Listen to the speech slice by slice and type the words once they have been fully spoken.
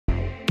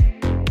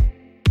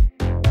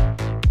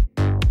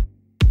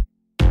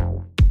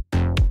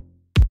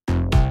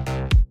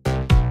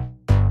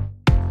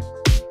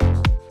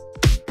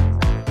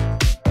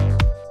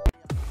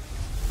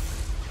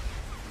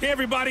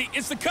everybody,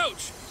 it's the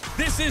coach.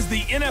 This is the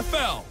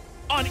NFL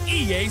on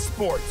EA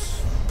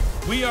Sports.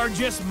 We are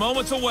just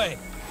moments away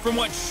from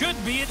what should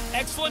be an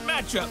excellent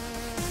matchup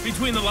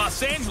between the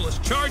Los Angeles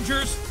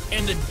Chargers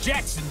and the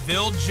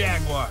Jacksonville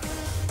Jaguars.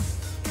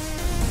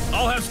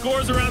 I'll have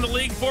scores around the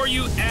league for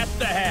you at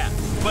the half,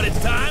 but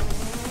it's time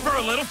for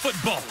a little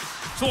football.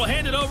 So we'll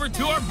hand it over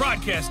to our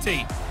broadcast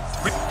team.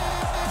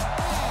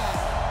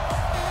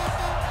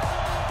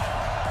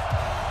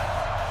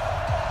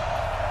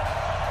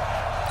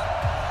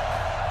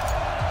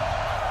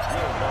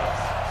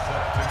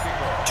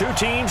 Two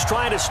teams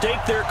trying to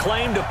stake their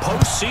claim to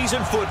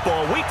postseason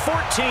football. Week 14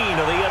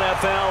 of the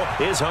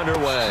NFL is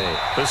underway.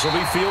 This will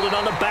be fielded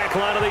on the back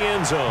line of the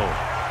end zone.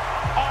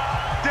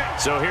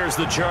 So here's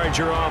the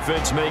Charger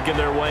offense making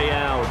their way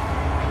out.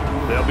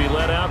 They'll be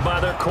led out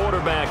by their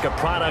quarterback, a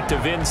product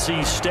of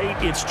NC State.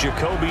 It's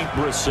Jacoby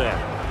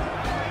Brissett.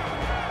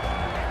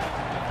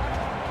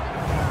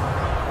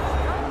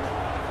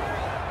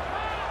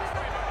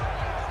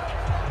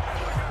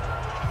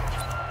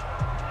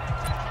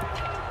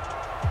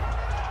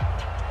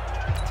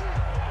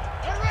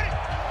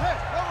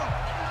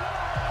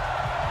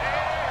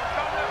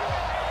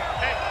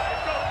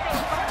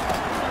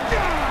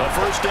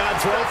 First down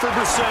throw for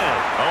Brissett.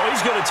 Oh,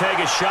 he's going to take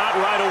a shot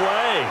right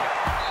away.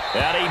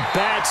 And he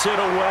bats it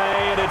away,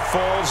 and it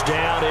falls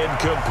down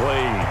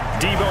incomplete.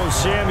 Deebo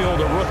Samuel,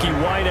 the rookie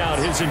wideout,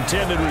 his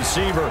intended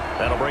receiver.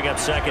 That'll bring up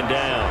second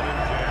down.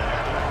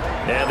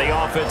 And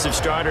the offensive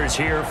starters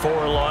here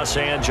for Los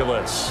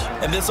Angeles.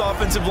 And this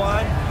offensive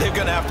line, they're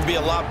going to have to be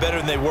a lot better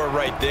than they were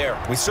right there.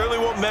 We certainly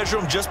won't measure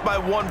them just by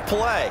one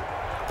play.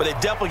 But they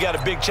definitely got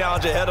a big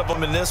challenge ahead of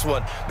them in this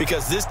one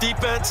because this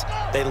defense,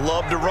 they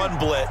love to run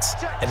blitz,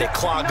 and they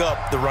clog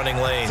up the running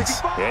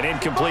lanes. An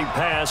incomplete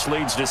pass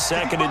leads to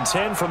 2nd and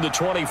 10 from the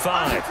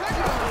 25.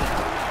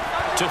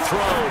 To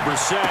throw,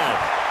 Brissett.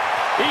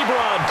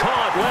 Ebron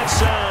caught left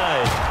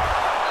side.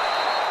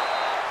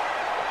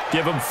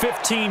 Give him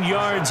 15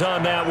 yards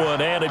on that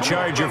one and a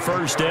Charger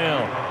first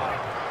down.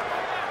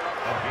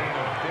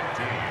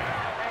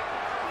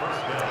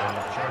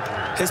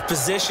 His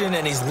position,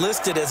 and he's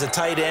listed as a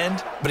tight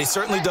end, but he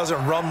certainly doesn't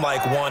run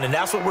like one, and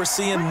that's what we're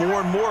seeing more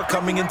and more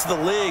coming into the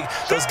league.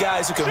 Those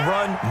guys who can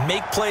run,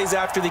 make plays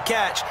after the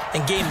catch,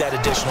 and gain that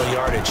additional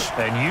yardage.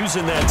 And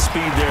using that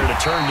speed there to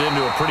turn it into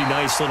a pretty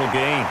nice little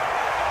gain.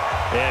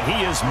 And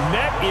he is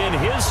met in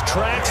his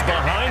tracks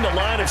behind the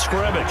line of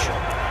scrimmage.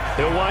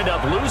 He'll wind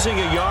up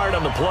losing a yard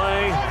on the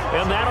play,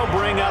 and that'll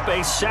bring up a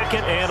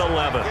 2nd and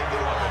 11.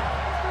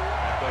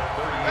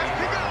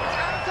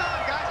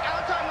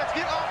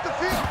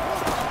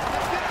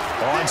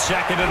 On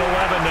 2nd and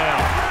 11 now.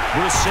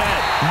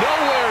 Brissett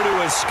nowhere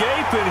to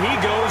escape, and he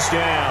goes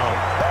down.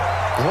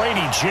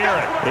 Grady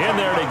Jarrett in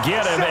there to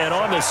get him, and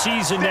on the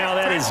season now,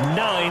 that is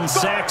 9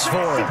 sacks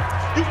for him.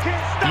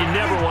 You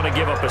never want to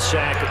give up a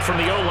sack. From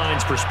the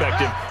O-line's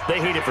perspective, they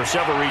hate it for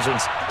several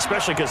reasons,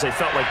 especially because they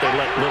felt like they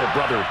let little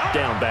brother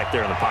down back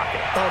there in the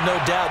pocket. Oh, no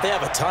doubt. They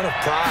have a ton of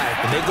pride,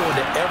 and they go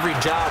into every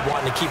job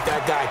wanting to keep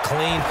that guy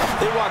clean.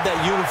 They want that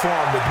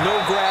uniform with no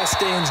grass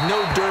stains, no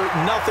dirt,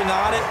 nothing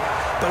on it.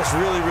 But it's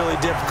really, really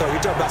difficult. You're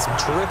talking about some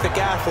terrific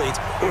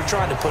athletes who are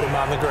trying to put him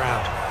on the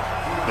ground.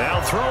 Now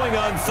throwing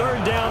on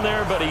 3rd down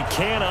there, but he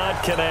cannot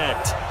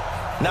connect.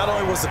 Not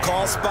only was the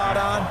call spot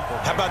on,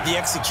 how about the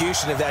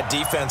execution of that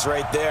defense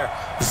right there?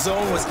 The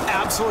zone was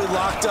absolutely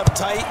locked up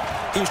tight.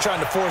 He was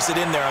trying to force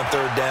it in there on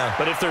 3rd down.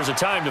 But if there's a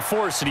time to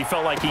force it, he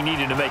felt like he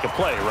needed to make a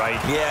play,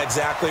 right? Yeah,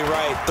 exactly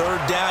right.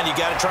 3rd down, you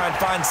got to try and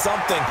find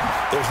something.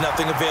 There's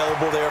nothing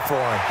available there for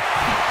him.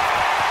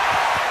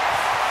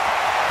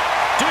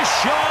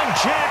 Deshaun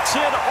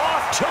Jackson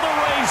off to the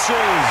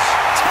races.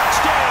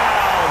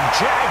 Touchdown,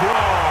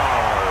 Jaguars.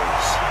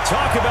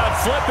 Talk about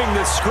flipping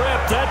the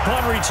script. That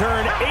punt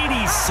return,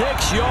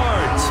 86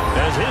 yards,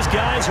 as his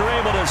guys are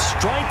able to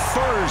strike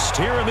first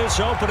here in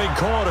this opening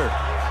quarter.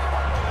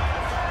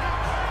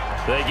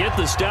 They get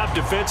the stop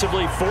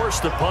defensively, force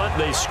the punt.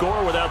 They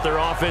score without their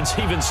offense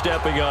even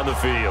stepping on the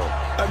field.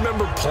 I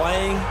remember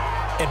playing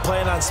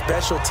on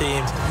special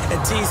teams and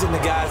teasing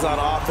the guys on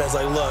offense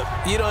like, look,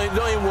 you don't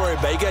even worry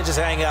about it. You guys just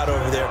hang out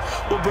over there.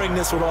 We'll bring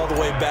this one all the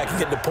way back and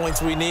get the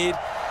points we need.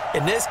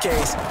 In this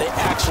case, they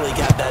actually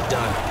got that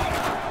done.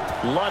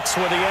 Lutz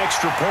with the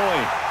extra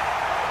point.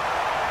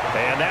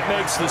 And that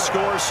makes the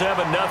score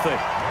 7-0.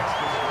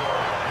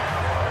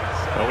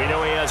 Well, we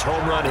know he has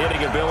home run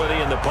hitting ability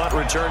in the punt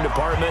return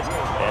department,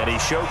 and he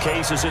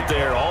showcases it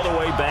there all the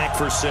way back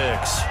for 6.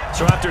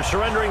 So after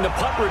surrendering the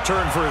punt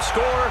return for a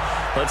score,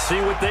 let's see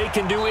what they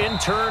can do in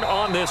turn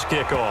on this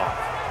kickoff.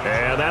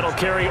 And that'll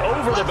carry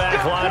over the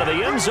back line of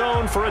the end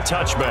zone for a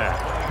touchback.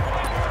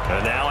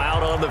 And now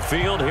out on the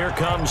field, here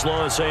comes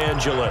Los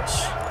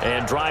Angeles.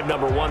 And drive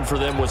number 1 for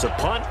them was a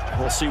punt.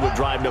 We'll see what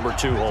drive number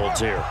 2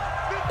 holds here.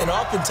 And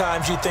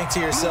oftentimes you think to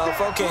yourself,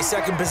 okay,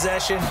 2nd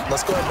possession,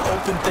 let's go ahead and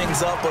open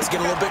things up. Let's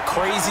get a little bit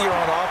crazier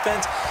on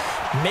offense.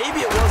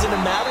 Maybe it wasn't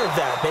a matter of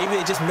that. Maybe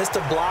they just missed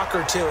a block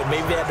or two, and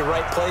maybe they had the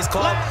right plays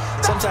called.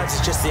 Sometimes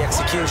it's just the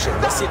execution.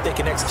 Let's see if they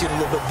can execute a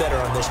little bit better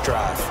on this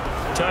drive.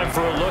 Time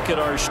for a look at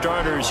our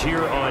starters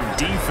here on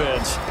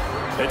defense.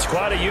 It's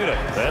quite a unit,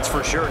 that's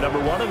for sure. Number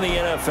one in the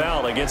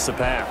NFL against the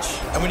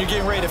pass. And when you're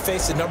getting ready to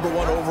face the number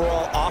one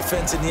overall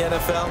offense in the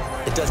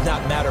NFL, it does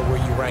not matter where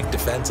you rank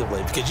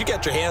defensively because you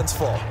got your hands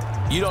full.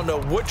 You don't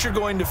know what you're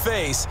going to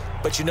face,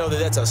 but you know that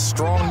that's a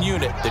strong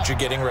unit that you're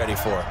getting ready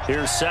for.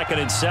 Here's 2nd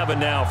and 7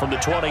 now from the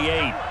 28.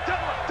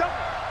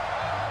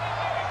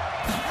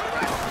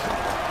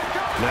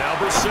 Now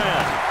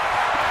Brissett.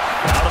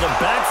 Out of the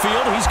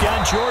backfield, he's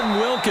got Jordan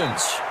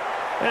Wilkins.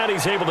 And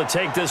he's able to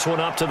take this one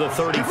up to the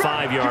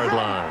 35-yard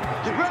line.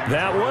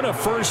 That one, a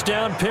first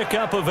down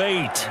pickup of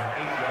 8.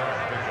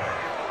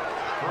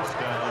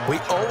 We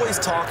always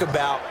talk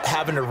about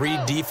having to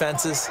read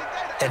defenses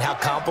and how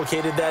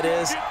complicated that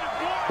is.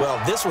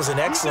 Well, this was an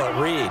excellent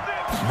read.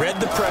 Read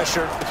the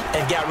pressure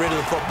and got rid of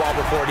the football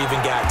before it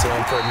even got to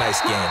him for a nice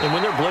gain. And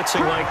when they're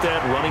blitzing like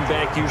that, running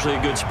back usually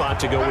a good spot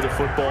to go with the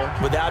football?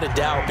 Without a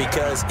doubt,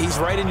 because he's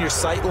right in your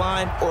sight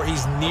line or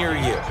he's near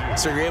you.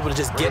 So you're able to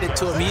just get it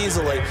to him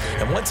easily.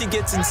 And once he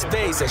gets in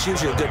space, that's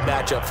usually a good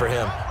matchup for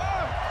him.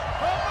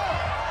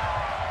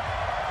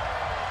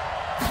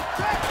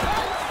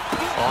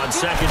 On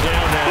 2nd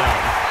down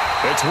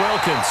now, it's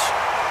Wilkins.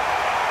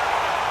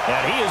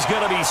 And he is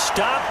going to be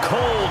stopped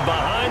cold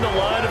behind the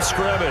line of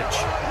scrimmage.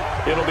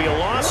 It'll be a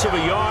loss of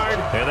a yard,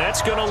 and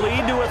that's going to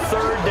lead to a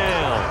 3rd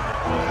down.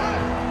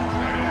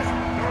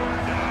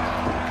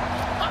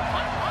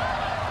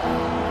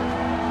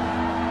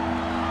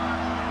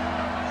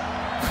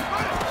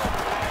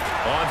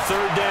 On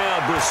 3rd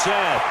down,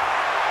 Brissett.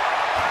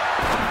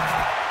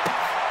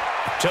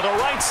 To the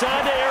right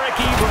side to Eric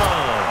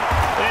Ebron.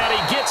 And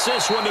he gets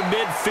this one to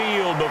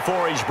midfield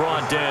before he's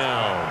brought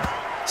down.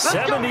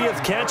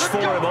 70th catch for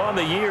him on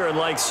the year, and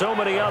like so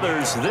many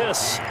others,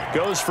 this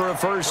goes for a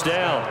first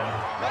down.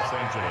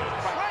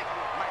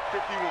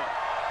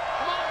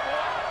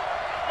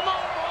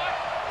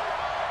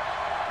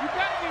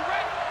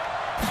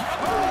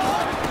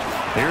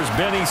 Here's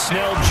Benny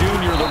Snell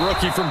Jr., the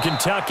rookie from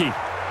Kentucky.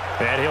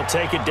 And he'll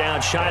take it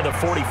down shy of the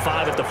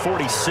 45 at the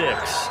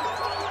 46.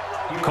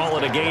 Call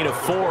it a gain of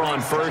 4 on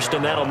first,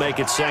 and that'll make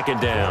it 2nd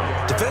down.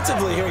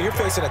 Defensively here, you're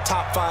facing a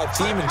top 5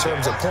 team in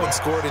terms of points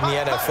scored in the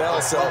NFL.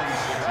 So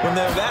when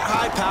they're that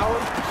high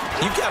powered,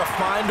 you've got to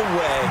find a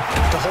way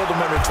to hold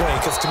them under 20.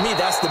 Because to me,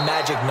 that's the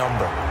magic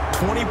number.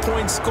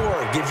 20-point score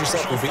gives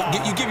yourself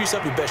you give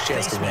yourself your best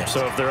chance to win.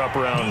 So if they're up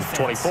around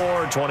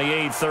 24,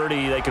 28,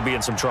 30, they could be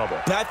in some trouble.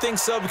 And I think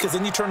so, because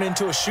then you turn it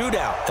into a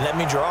shootout, and that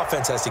means your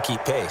offense has to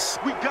keep pace.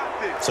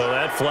 So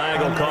that flag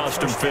will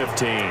cost him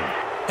 15.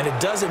 And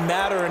it doesn't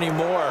matter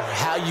anymore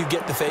how you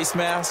get the face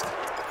mask.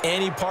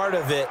 Any part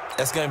of it,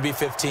 that's going to be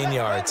 15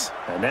 yards.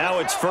 And now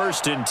it's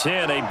 1st and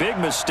 10. A big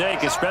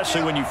mistake,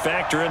 especially when you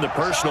factor in the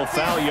personal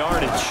foul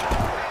yardage.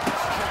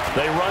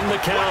 They run the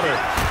counter.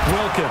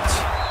 Wilkins.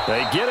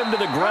 They get him to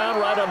the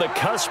ground right on the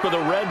cusp of the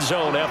red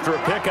zone after a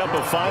pickup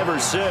of 5 or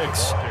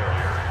 6.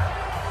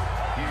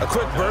 A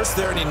quick burst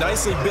there, and he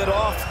nicely bit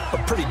off a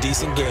pretty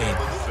decent gain.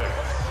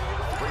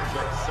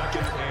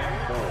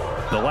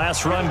 The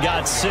last run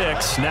got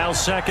 6, now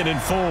 2nd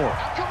and 4.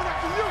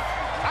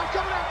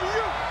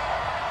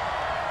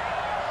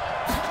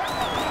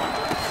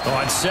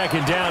 On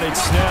 2nd down, it's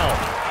Snell.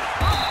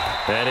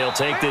 And he'll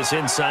take this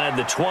inside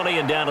the 20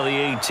 and down to the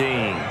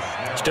 18.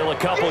 Still a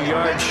couple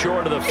yards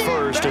short of the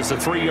first as the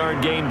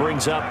 3-yard gain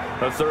brings up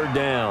a 3rd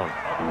down.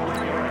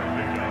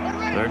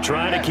 They're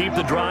trying to keep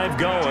the drive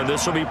going.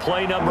 This will be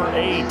play number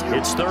 8.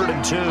 It's 3rd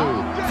and 2.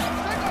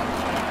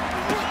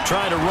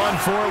 Trying to run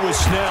for it with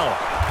Snell.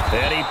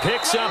 And he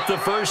picks up the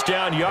first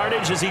down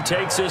yardage as he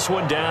takes this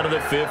one down to the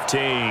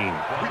 15.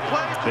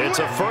 It's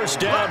a first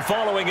down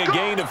following a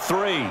gain of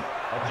 3.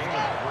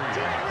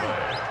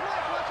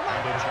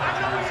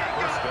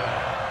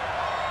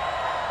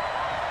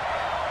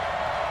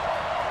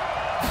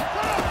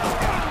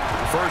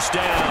 First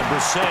down,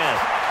 Brissett.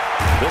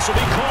 This will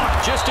be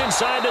caught just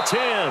inside the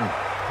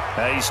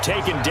 10. He's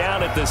taken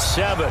down at the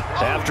 7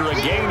 after a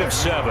gain of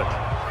 7.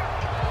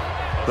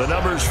 The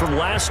numbers from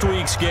last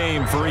week's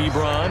game for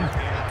Ebron.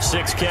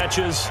 6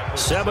 catches,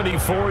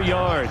 74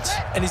 yards.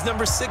 And he's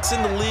number 6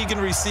 in the league in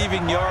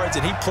receiving yards,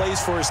 and he plays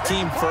for his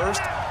team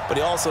first. But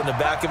he also, in the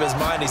back of his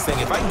mind, he's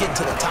thinking, if I can get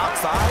into the top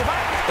 5,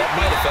 that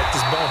might affect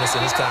his bonus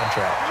in his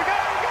contract.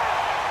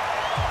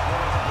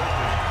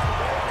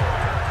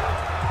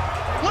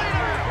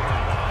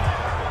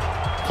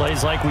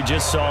 Plays like we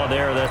just saw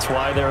there, that's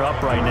why they're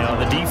up right now.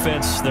 The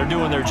defense, they're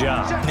doing their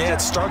job. Yeah,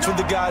 it starts with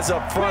the guys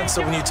up front.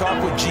 So when you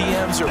talk with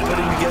GMs who are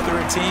putting together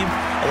a team,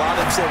 a lot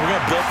of them say, we're going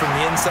to build from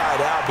the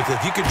inside out, because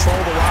if you control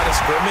the line of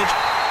scrimmage,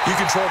 you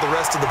control the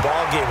rest of the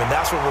ball game, and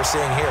that's what we're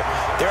seeing here.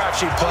 They're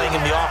actually playing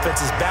in the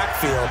offense's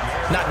backfield,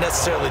 not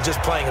necessarily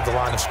just playing at the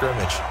line of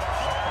scrimmage.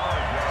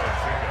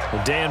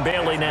 Dan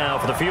Bailey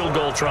now for the field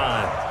goal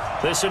try.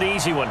 This is an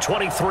easy one,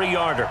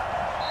 23-yarder.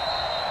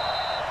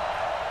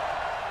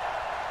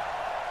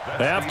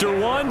 After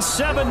one,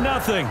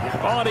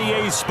 7-0 on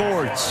EA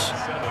Sports.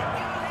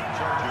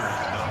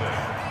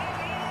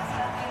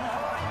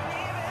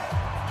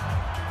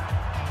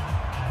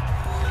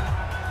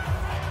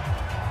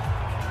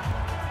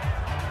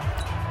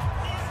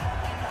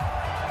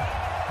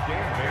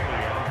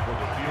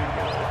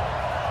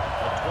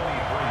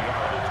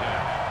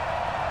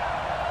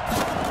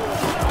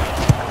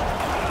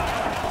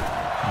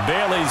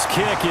 Bailey's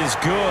kick is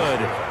good.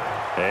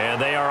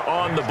 And they are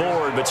on the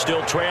board, but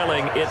still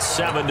trailing. It's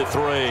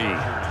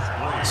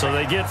 7-3. So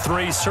they get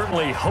 3,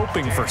 certainly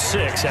hoping for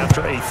 6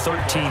 after a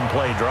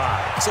 13-play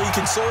drive. So you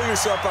console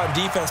yourself on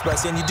defense by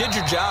saying you did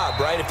your job,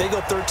 right? If they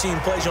go 13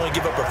 plays, you only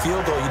give up a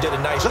field goal. You did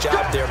a nice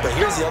job there. But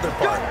here's the other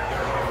part.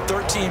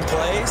 13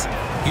 plays,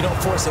 you don't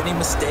force any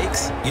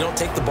mistakes. You don't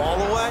take the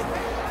ball away.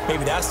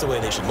 Maybe that's the way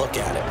they should look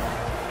at it.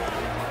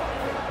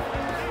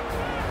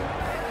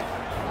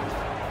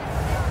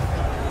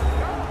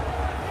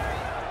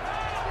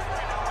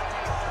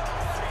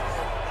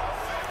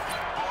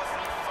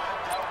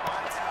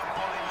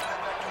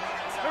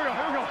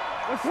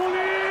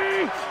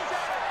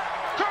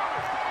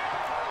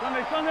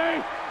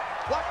 Sunday.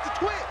 Watch the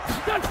twist.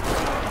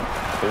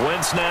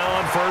 Wentz now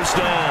on first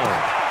down.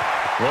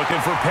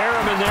 Looking for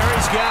Perriman there.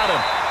 He's got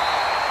him.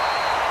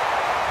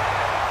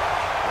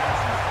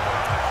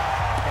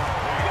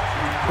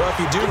 Well, if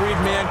you do read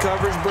man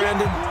coverage,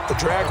 Brandon, the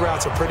drag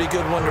route's a pretty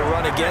good one to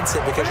run against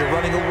it because you're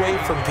running away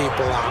from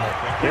people on it.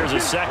 Here's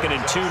a 2nd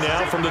and 2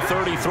 now from the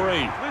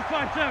 33.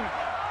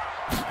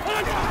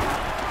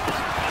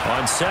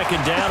 On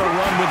 2nd down, a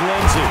run with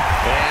Lindsey.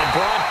 And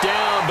brought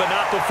down, but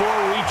not before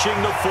reaching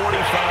the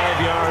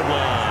 45-yard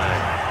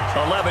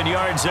line. 11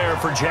 yards there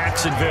for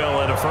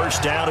Jacksonville and a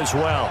first down as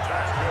well.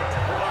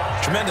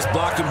 Tremendous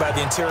blocking by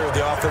the interior of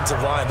the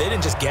offensive line. They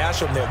didn't just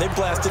gash him there. They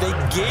blasted a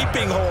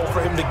gaping hole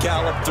for him to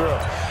gallop through.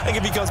 I think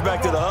if he comes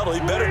back to the huddle,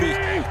 he better be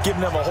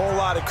giving them a whole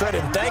lot of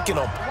credit and thanking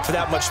them for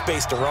that much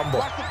space to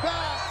rumble.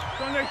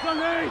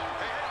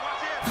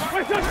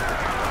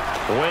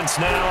 Wentz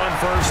now on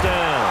first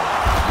down.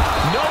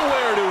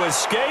 Nowhere to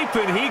escape,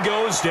 and he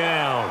goes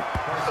down.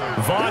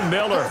 Von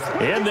Miller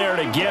in there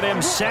to get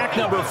him. Sack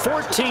number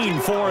 14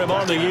 for him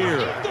on the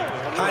year.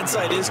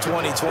 Hindsight is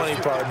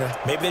 20/20, partner.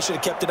 Maybe they should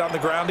have kept it on the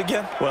ground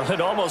again. Well, it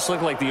almost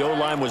looked like the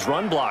O-line was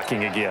run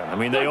blocking again. I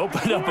mean, they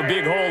opened up a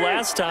big hole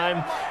last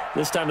time.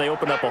 This time they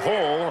opened up a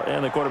hole,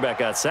 and the quarterback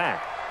got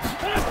sacked.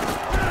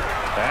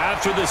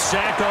 After the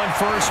sack on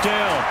first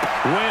down,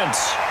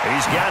 Wentz,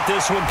 he's got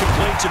this one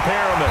complete to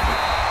Perriman.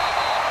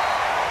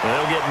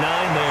 They'll get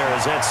 9 there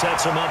as that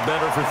sets them up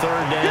better for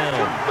third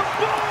down.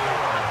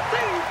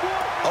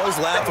 I always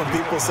laugh when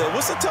people say,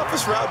 what's the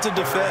toughest route to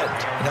defend?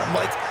 And I'm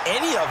like,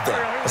 any of them,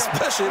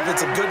 especially if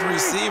it's a good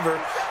receiver.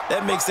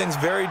 That makes things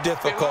very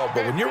difficult.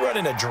 But when you're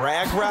running a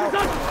drag route,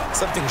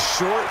 something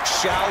short,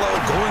 shallow,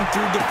 going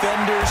through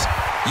defenders,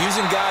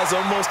 using guys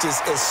almost as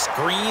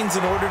screens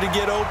in order to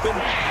get open,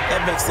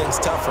 that makes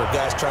things tougher,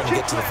 guys trying to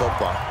get to the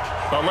football.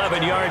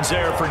 11 yards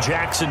there for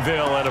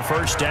Jacksonville and a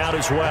first down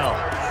as well.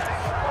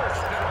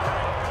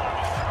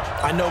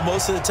 I know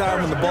most of the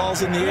time when the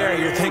ball's in the air,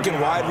 you're thinking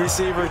wide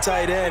receiver,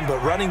 tight end,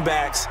 but running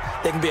backs,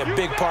 they can be a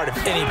big part of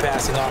any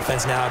passing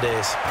offense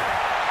nowadays.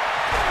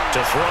 To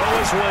throw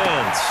is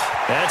Wentz.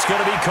 That's going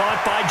to be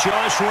caught by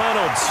Josh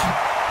Reynolds.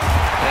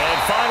 And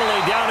finally,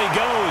 down he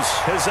goes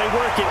as they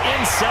work it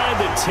inside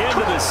the 10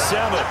 to the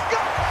 7.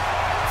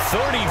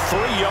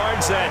 33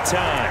 yards that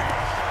time.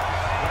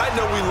 I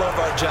know we love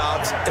our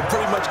jobs, and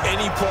pretty much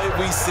any play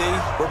we see,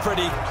 we're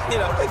pretty,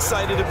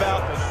 excited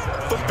about.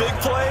 But big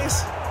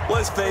plays,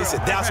 let's face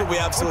it, that's what we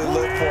absolutely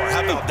live for.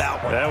 How about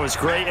that one? That was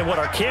great, and what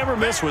our camera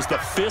missed was the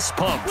fist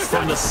pump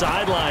from the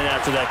sideline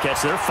after that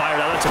catch. They're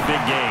fired out. That's a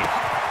big game.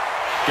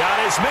 Got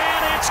his man.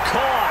 It's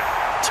caught.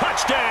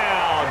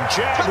 Touchdown,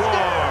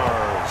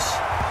 Jaguars.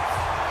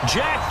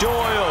 Jack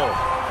Doyle,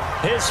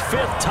 his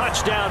 5th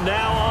touchdown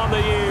now on the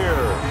year.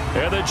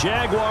 And the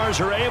Jaguars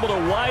are able to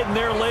widen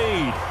their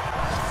lead.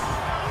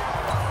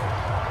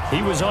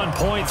 He was on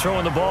point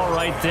throwing the ball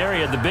right there. He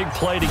had the big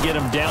play to get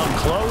him down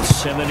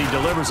close, and then he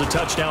delivers a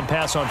touchdown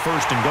pass on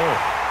 1st and goal.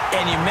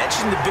 And you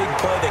mentioned the big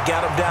play that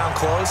got him down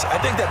close.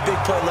 I think that big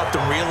play left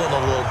him reeling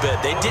a little bit.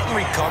 They didn't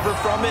recover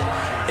from it.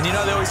 And they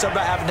always talk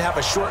about having to have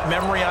a short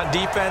memory on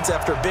defense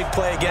after a big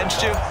play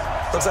against you.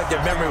 Looks like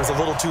their memory was a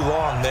little too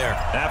long there.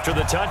 After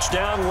the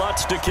touchdown,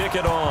 Lutz to kick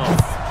it off.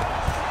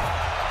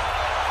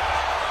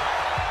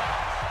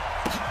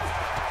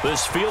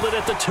 This fielded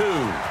at the 2.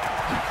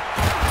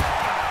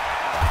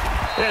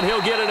 And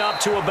he'll get it up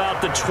to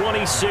about the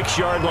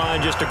 26-yard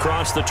line, just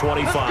across the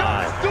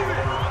 25.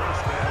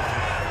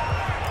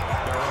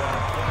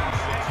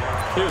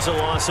 Here's the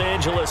Los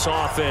Angeles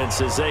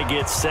offense as they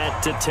get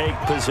set to take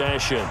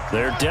possession.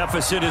 Their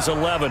deficit is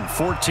 11,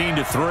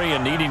 14-3,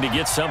 and needing to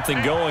get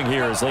something going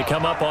here as they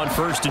come up on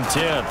 1st and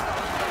 10.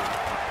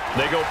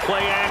 They go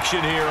play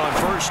action here on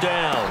first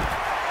down.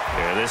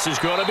 And this is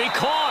going to be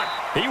caught.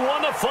 He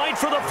won the fight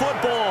for the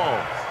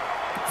football.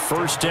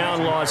 First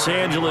down, Los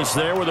Angeles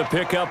there with a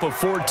pickup of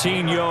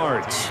 14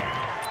 yards.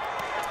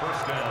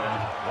 First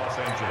down, Los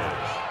Angeles.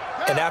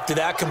 And after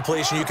that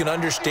completion, you can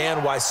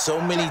understand why so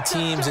many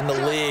teams in the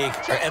league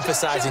are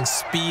emphasizing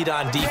speed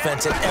on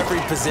defense at every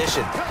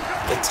position.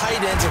 The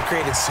tight ends have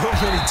created so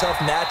many tough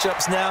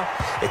matchups now.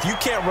 If you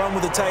can't run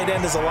with a tight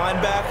end as a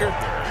linebacker,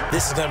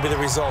 this is going to be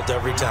the result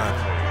every time.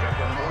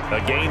 A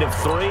gain of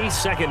 3,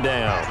 second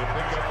down.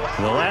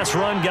 The last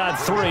run got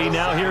 3.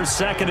 Now here's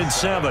 2nd and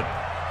 7.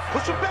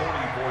 Push him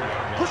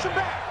back. Push him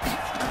back.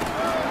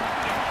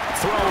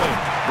 Throwing.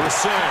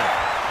 Brissett.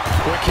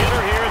 Quick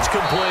hitter here. It's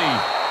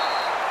complete.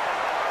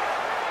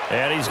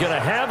 And he's going to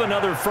have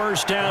another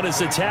first down as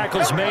the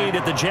tackle's made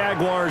at the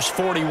Jaguars'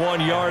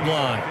 41-yard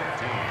line.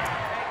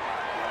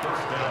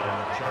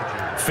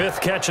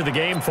 5th catch of the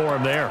game for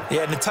him there.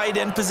 Yeah, and the tight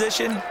end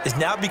position is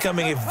now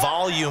becoming a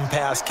volume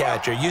pass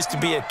catcher. Used to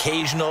be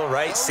occasional,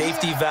 right?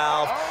 Safety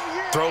valve.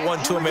 Throw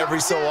one to him every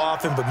so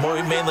often, but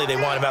mainly they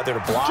want him out there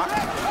to block.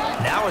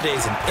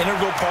 Nowadays, an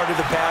integral part of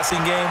the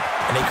passing game,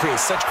 and they create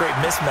such great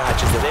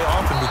mismatches that they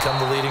often become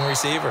the leading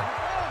receiver.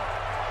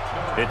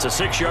 It's a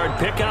 6-yard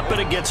pickup,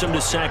 and it gets him to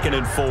 2nd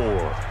and 4.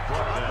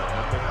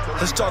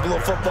 Let's talk a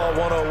little football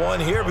 101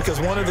 here, because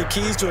one of the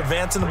keys to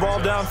advancing the ball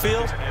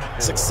downfield,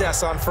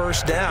 success on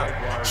first down.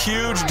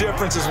 Huge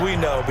difference, as we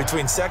know,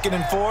 between 2nd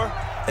and 4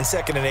 and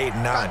 2nd and 8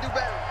 and 9.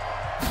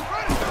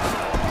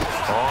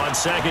 On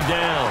 2nd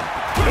down,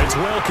 it's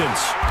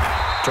Wilkins.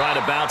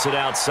 Trying to bounce it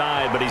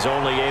outside, but he's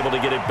only able to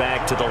get it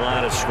back to the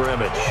line of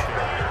scrimmage.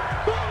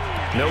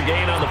 No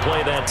gain on the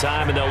play that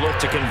time, and they'll look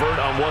to convert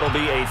on what will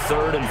be a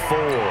 3rd and 4.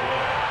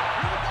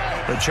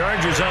 The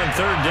Chargers on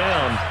 3rd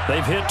down.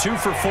 They've hit 2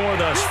 for 4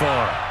 thus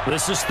far.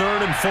 This is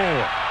 3rd and 4.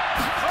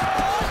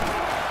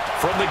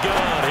 From the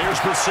gun,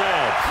 here's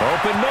Brissett.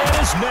 Open man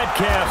is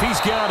Metcalf. He's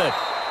got it.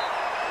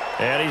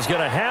 And he's going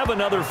to have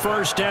another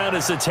first down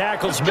as the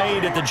tackle's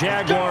made at the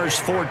Jaguars'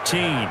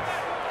 14.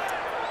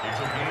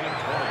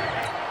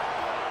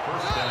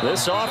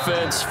 This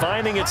offense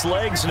finding its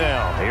legs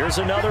now. Here's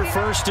another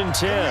 1st and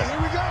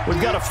 10.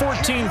 We've got a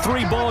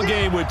 14-3 ball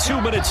game with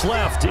 2 minutes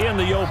left in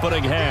the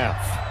opening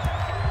half.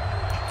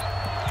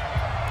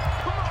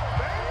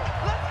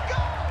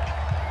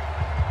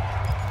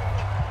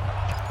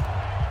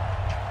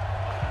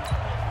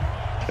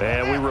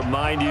 And we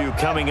remind you,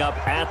 coming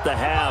up at the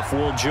half,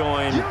 we'll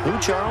join who,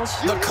 Charles?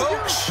 The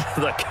coach.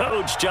 The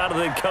coach,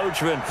 Jonathan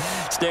Coachman,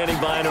 standing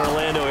by in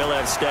Orlando. He'll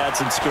have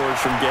stats and scores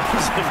from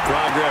games in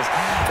progress,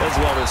 as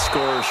well as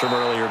scores from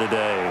earlier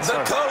today.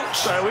 The coach.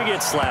 Sorry, we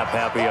get slap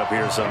happy up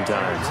here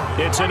sometimes.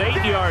 It's an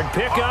 8-yard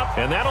pickup,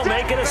 and that'll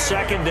make it a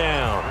 2nd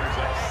down.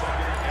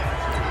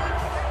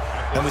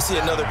 And we see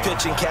another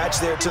pitch and catch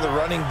there to the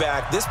running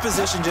back. This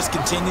position just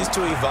continues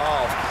to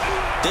evolve.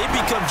 They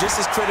become just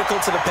as critical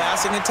to the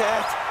passing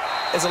attack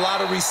as a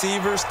lot of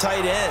receivers,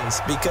 tight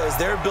ends, because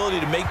their ability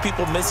to make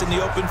people miss in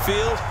the open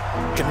field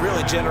can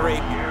really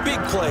generate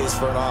big plays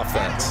for an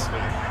offense.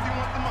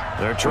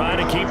 They're trying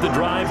to keep the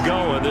drive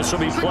going. This will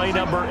be play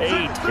number 8.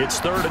 It's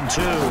 3rd and 2.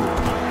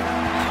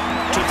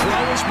 To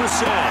throw is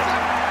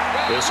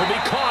Brissett. This will be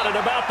caught at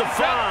about the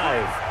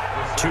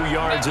 5. 2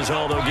 yards is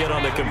all they'll get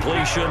on the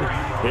completion.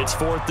 It's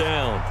 4th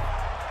down.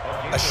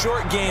 A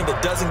short game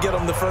that doesn't get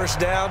them the first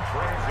down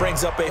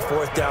brings up a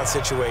 4th down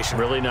situation.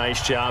 Really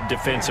nice job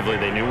defensively.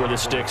 They knew where the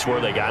sticks were.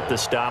 They got the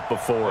stop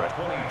before it.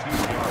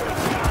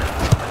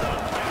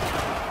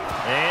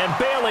 And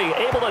Bailey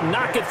able to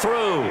knock it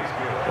through.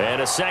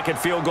 And a second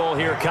field goal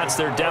here cuts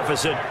their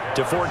deficit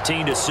to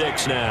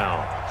 14-6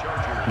 now.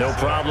 No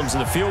problems in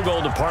the field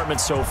goal department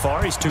so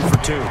far. He's 2 for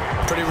 2.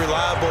 Pretty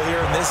reliable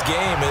here in this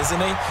game, isn't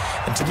he?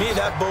 And to me,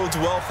 that bodes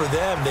well for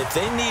them. If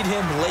they need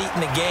him late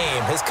in the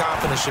game, his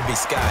confidence should be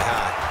sky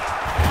high.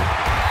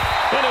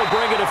 And he'll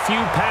bring it a few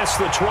past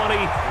the 20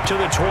 to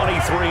the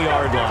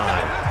 23-yard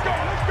line.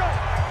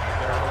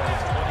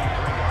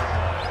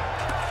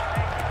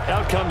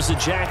 Out comes the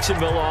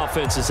Jacksonville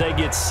offense as they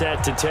get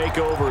set to take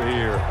over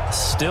here.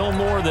 Still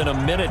more than a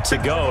minute to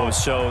go,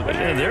 so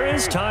there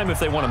is time if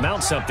they want to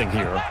mount something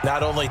here.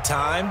 Not only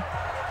time,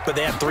 but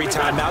they have 3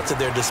 timeouts at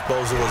their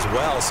disposal as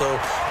well, so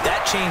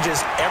that changes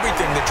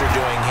everything that you're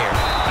doing here.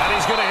 And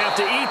he's going to have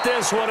to eat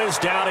this one as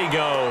down he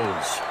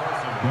goes.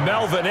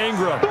 Melvin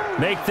Ingram,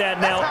 make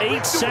that now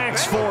 8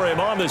 sacks for him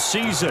on the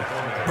season.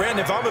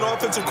 Brandon, if I'm an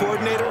offensive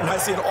coordinator and I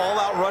see an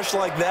all-out rush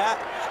like that,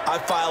 I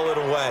file it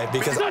away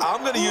because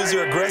I'm going to use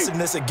their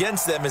aggressiveness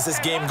against them as this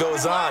game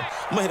goes on.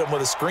 I'm going to hit them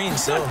with a screen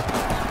soon.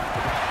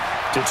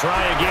 To try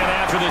again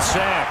after the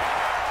sack.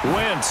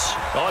 Wentz.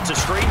 Oh, it's a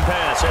screen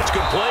pass. That's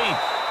complete.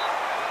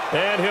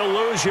 And he'll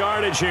lose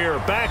yardage here.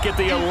 Back at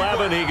the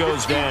 11, he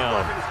goes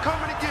down.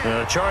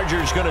 The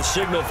Chargers going to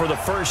signal for the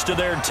first of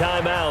their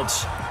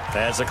timeouts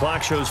as the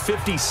clock shows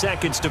 50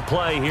 seconds to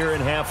play here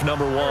in half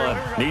number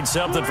 1. Need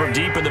something from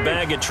deep in the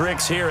bag of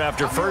tricks here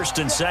after 1st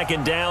and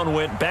 2nd down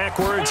went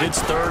backwards. It's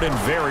 3rd and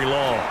very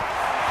long.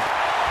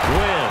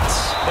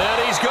 Wentz.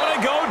 And he's going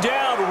to go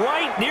down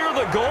right near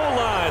the goal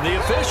line. The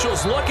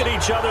officials look at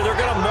each other. They're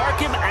going to mark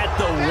him at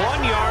the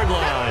 1-yard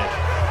line.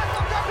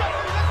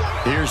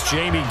 Here's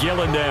Jamie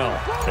Gillen now.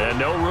 And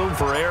no room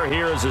for error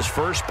here as his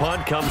first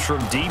punt comes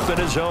from deep in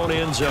his own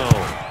end zone.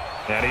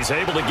 And he's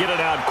able to get it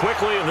out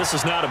quickly, and this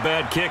is not a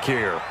bad kick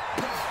here.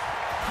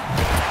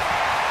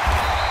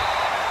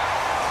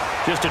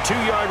 Just a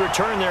 2-yard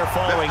return there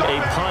following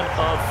a punt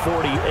of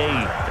 48.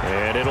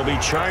 And it'll be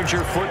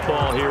Charger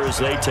football here as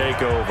they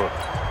take over.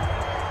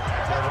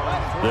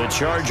 The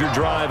Charger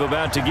drive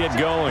about to get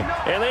going.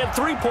 And they had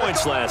 3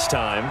 points last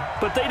time,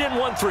 but they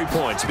didn't want 3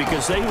 points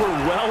because they were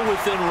well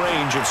within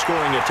range of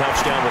scoring a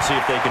touchdown. We'll see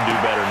if they can do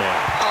better now.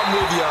 I'm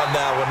with you on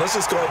that one. Let's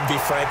just go ahead and be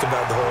frank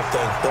about the whole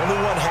thing. The only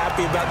one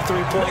happy about the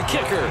 3-point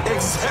kicker.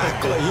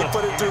 Exactly. He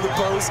put it through the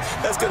post.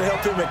 That's going to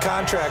help him at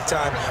contract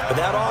time. But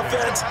that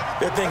offense,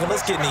 they're thinking,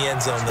 let's get in the end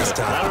zone this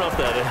time. I don't know if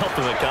that helped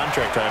him at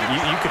contract time.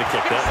 You could have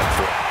kicked that one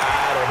for him.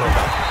 I don't know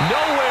about that.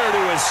 Nowhere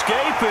to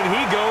escape, and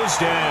he goes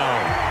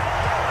down.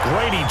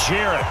 Grady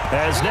Jarrett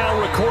has now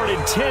recorded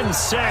 10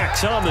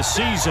 sacks on the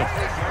season.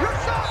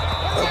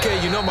 Okay,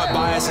 you know my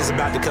bias is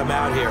about to come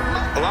out here.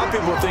 A lot of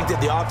people think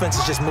that the offense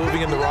is just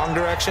moving in the wrong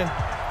direction.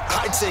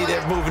 I'd say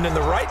they're moving in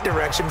the right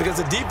direction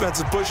because the defense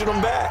is pushing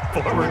them back.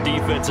 Former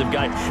defensive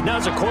guy. Now,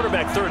 as a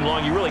quarterback, 3rd and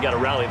long, you really got to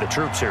rally the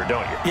troops here,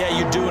 don't you? Yeah,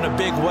 you're doing a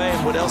big way,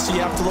 and what else do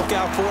you have to look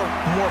out for?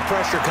 More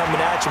pressure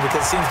coming at you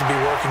because it seems to be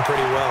working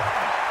pretty well.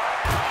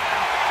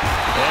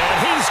 And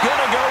he's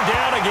going to go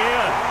down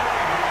again.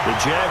 The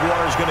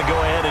Jaguars going to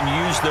go ahead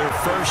and use their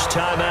first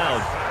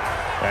timeout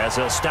as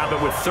they'll stop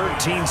it with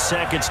 13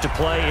 seconds to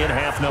play in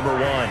half number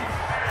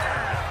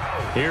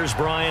 1. Here's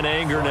Brian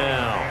Anger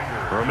now.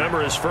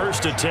 Remember, his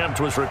first attempt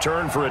was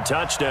returned for a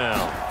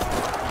touchdown.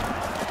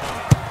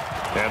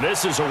 And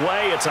this is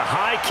away. It's a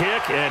high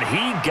kick, and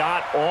he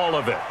got all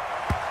of it.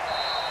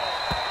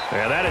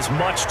 And that is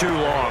much too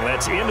long.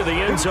 That's into the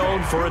end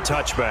zone for a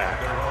touchback.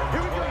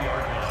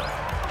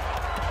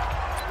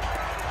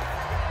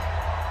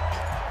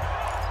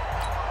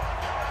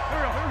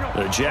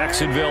 The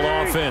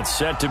Jacksonville offense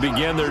set to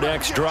begin their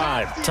next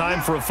drive.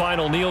 Time for a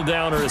final kneel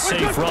down or a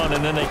safe run,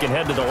 and then they can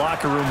head to the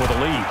locker room with a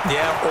lead.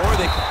 Yeah, or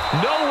they...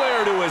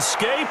 Nowhere to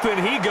escape,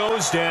 and he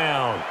goes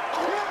down.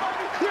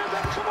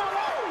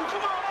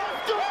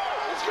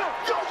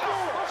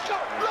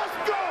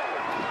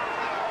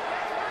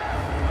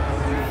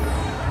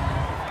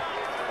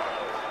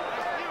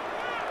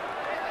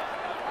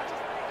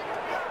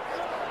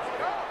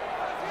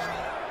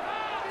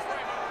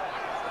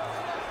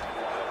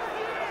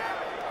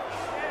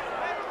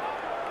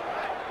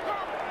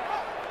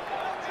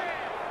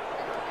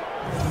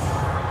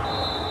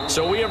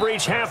 So we have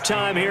reached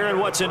halftime here in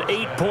what's an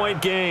 8-point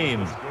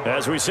game.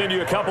 As we send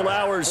you a couple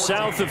hours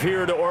south of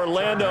here to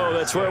Orlando,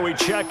 that's where we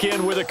check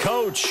in with a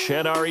coach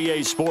and our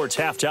EA Sports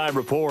halftime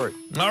report.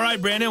 All right,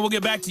 Brandon, we'll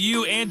get back to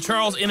you and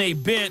Charles in a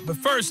bit. But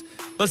first,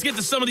 let's get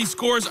to some of these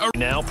scores.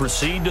 Now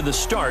proceed to the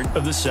start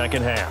of the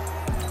second half.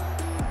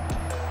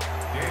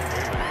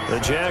 The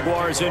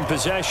Jaguars in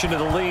possession of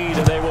the lead,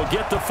 and they will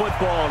get the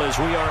football as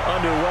we are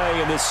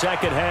underway in the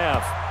second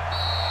half.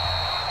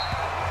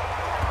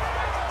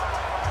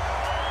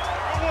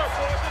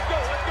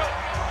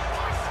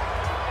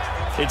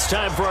 It's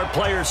time for our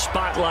player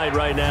spotlight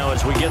right now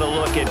as we get a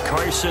look at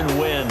Carson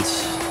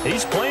Wentz.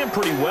 He's playing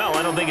pretty well.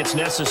 I don't think it's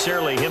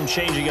necessarily him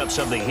changing up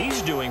something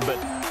he's doing,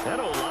 but that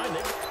O-line...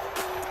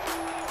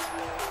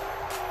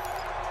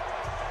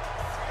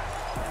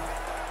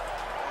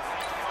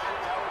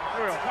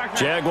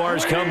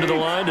 Jaguars come to the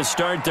line to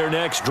start their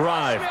next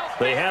drive.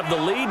 They have the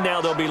lead.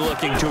 Now they'll be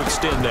looking to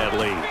extend that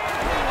lead.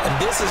 And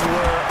this is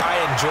where I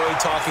enjoy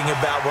talking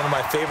about one of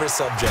my favorite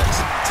subjects,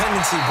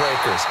 tendency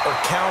breakers, or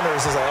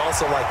counters as I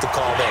also like to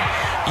call them.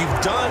 You've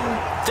done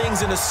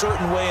things in a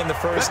certain way in the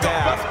first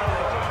half,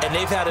 and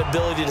they've had the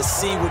ability to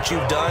see what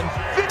you've done.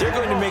 They're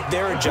going to make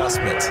their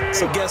adjustments.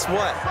 So guess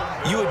what?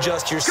 You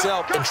adjust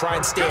yourself and try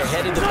and stay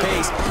ahead of the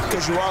pace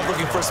because you are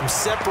looking for some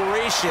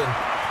separation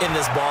in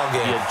this ball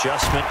game. The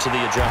adjustment to the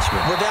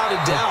adjustment. Without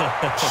a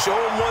doubt. Show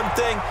them one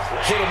thing,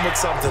 hit them with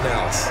something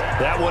else.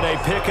 That one a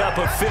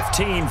pickup of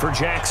 15 for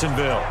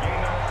Jacksonville.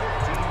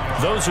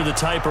 Those are the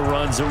type of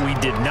runs that we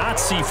did not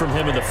see from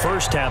him in the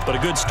first half, but a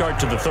good start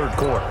to the third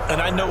quarter.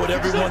 And I know what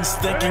everyone's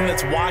thinking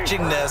that's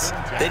watching this.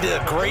 They did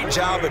a great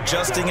job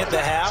adjusting at the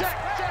half.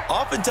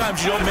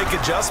 Oftentimes you don't make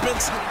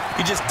adjustments.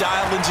 You just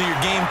dial into your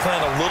game plan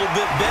a little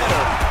bit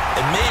better,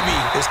 and maybe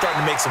they're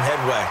starting to make some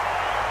headway.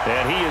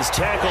 And he is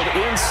tackled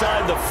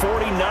inside the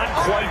 40, not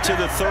quite to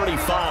the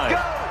 35.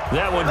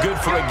 That one good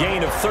for a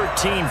gain of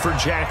 13 for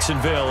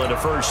Jacksonville and a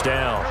first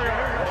down.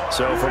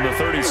 So from the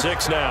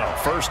 36 now,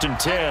 1st and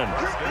 10.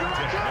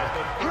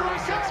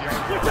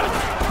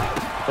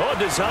 Oh,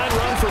 design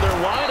run for their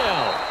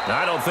wideout.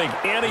 I don't think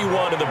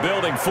anyone in the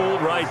building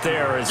fooled right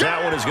there as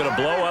that one is going to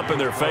blow up in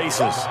their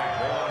faces.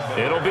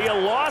 It'll be a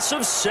loss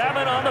of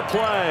 7 on the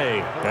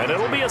play, and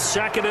it'll be a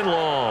 2nd and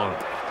long.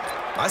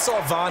 I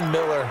saw Von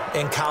Miller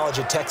in college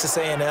at Texas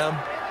A&M,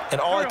 and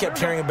all I kept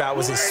hearing about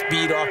was his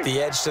speed off the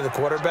edge to the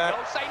quarterback.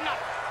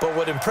 But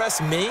what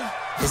impressed me,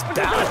 his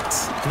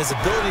balance and his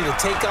ability to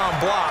take on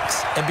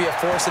blocks and be a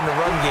force in the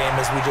run game,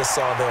 as we just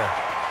saw there.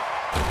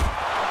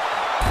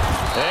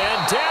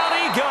 And down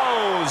he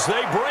goes.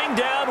 They bring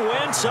down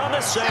Wentz on the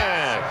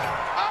sack.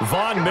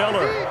 Von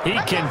Miller, he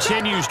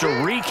continues to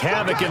wreak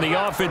havoc in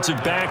the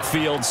offensive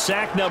backfield.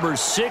 Sack number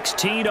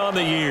 16 on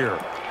the year.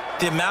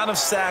 The amount of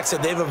sacks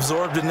that they've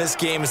absorbed in this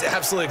game is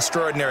absolutely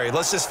extraordinary.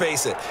 Let's just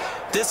face it.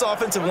 This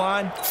offensive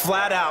line,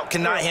 flat out,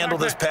 cannot handle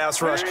this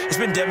pass rush. It's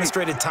been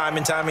demonstrated time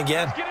and time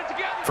again. Get it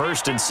together.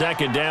 First and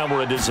second down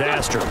were a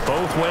disaster.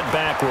 Both went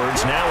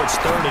backwards. Now it's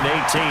 3rd and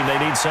 18. They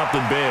need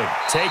something big.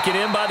 Taken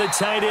in by the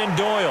tight end,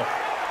 Doyle.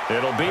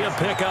 It'll be a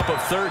pickup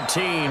of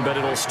 13, but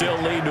it'll still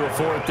lead to a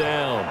 4th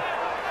down.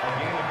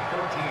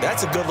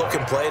 That's a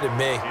good-looking play to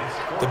me.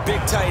 The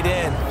big tight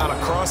end on a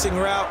crossing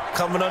route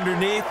coming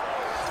underneath.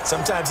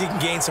 Sometimes he can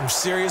gain some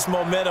serious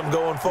momentum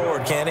going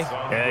forward, can he?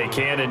 Yeah, he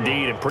can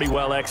indeed, and pretty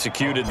well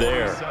executed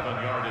there.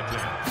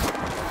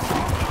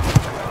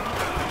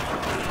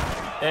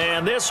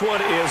 And this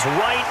one is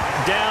right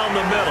down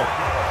the middle.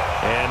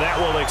 And that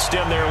will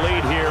extend their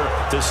lead here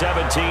to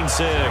 17-6.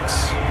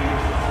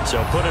 So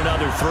put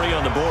another 3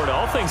 on the board.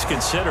 All things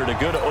considered, a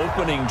good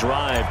opening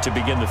drive to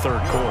begin the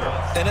 3rd quarter.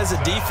 And as a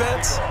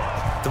defense,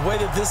 the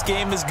way that this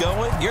game is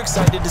going, you're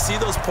excited to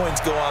see those points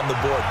go on the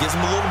board. Gives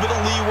them a little bit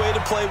of leeway to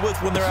play with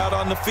when they're out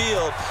on the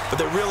field, but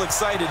they're real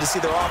excited to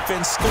see their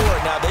offense score.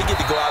 Now they get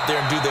to go out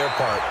there and do their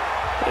part.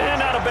 And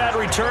not a bad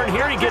return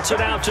here. He gets it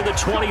out to the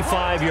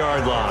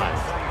 25-yard line.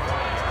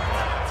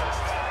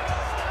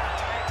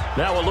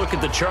 Now we'll look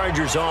at the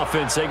Chargers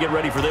offense. They get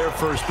ready for their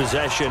first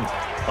possession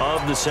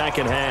of the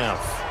second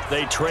half.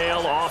 They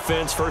trail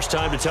offense, first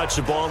time to touch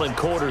the ball in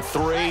quarter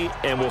 3,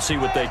 and we'll see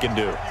what they can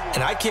do.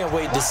 And I can't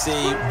wait to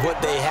see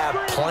what they have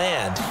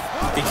planned,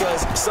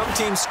 because some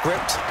teams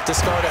script to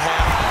start a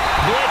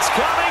half. Blitz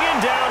coming,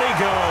 and down he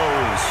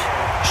goes.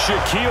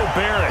 Shaquille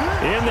Barrett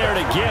in there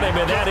to get him,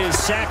 and that is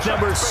sack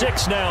number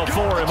 6 now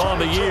for him on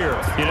the year.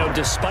 You know,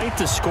 despite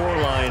the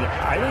scoreline,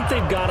 I think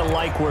they've got to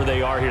like where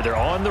they are here. They're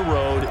on the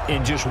road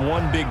and just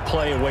one big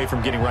play away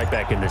from getting right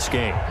back in this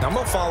game. I'm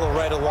going to follow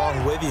right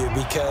along with you,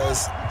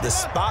 because the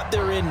spot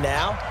they're in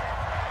now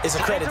is a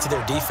credit to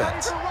their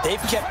defense.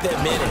 They've kept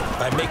them in it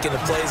by making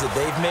the plays that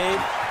they've made,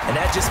 and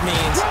that just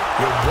means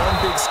you're one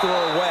big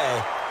score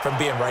away from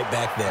being right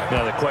back there.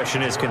 Now the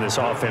question is, can this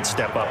offense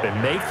step up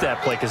and make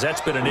that play, because that's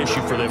been an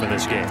issue for them in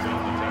this game.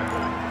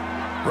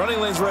 Running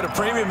lanes were at a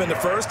premium in the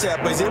first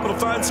half, but he's able to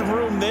find some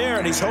room there,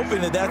 and he's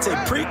hoping that that's a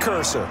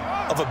precursor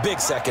of a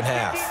big second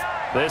half.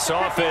 This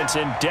offense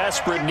in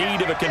desperate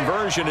need of a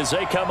conversion as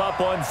they come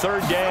up on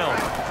 3rd down.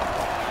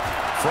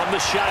 From the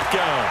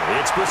shotgun,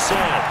 it's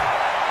Brissett.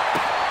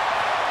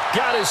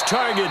 Got his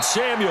target,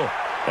 Samuel.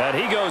 And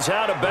he goes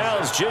out of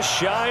bounds just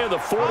shy of the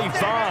 45.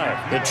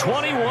 The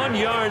 21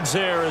 yards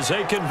there as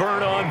they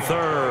convert on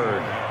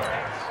 3rd.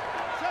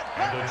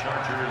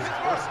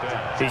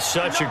 He's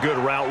such a good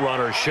route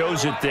runner.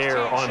 Shows it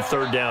there on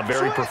 3rd down.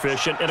 Very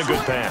proficient and a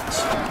good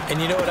pass. And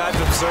you know what I've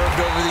observed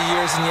over the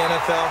years in the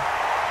NFL?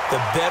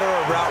 The better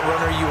a route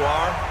runner you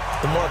are,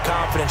 the more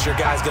confidence your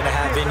guy's going to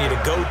have in you to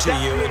go to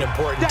you in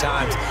important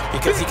times,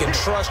 because he can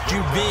trust you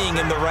being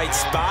in the right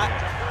spot,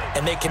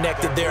 and they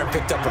connected there and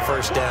picked up a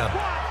 1st down.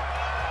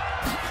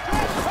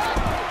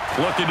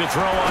 Looking to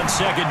throw on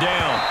 2nd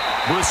down.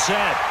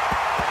 Brissett.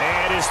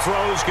 And his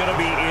throw's going to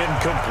be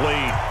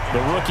incomplete.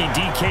 The rookie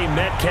DK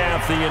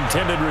Metcalf, the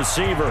intended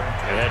receiver.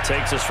 And that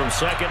takes us from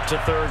 2nd to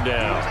 3rd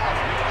down.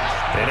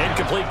 An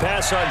incomplete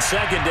pass on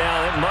 2nd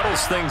down. It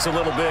muddles things a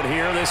little bit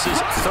here. This is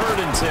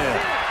 3rd and 10.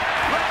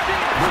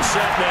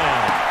 Brissett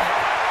now.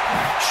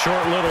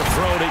 Short little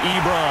throw to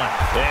Ebron.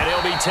 And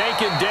he'll be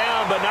taken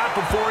down, but not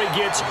before he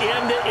gets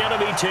into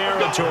enemy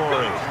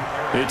territory.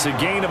 It's a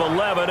gain of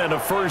 11 and a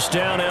 1st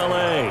down,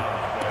 L.A.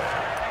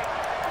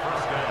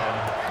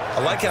 I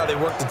like how they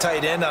work the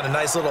tight end on a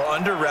nice little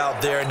under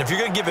route there. And if you're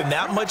going to give him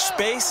that much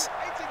space,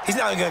 he's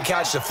not going to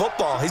catch the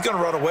football. He's going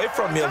to run away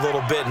from you a little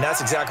bit, and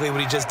that's exactly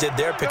what he just did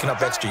there, picking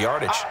up extra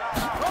yardage.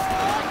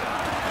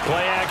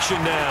 Play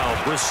action now.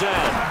 Brissett.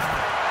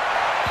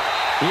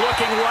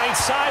 Looking right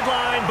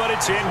sideline, but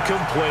it's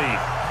incomplete.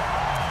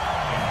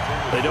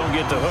 They don't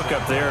get the hook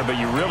up there, but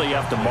you really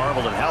have to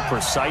marvel at how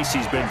precise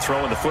he's been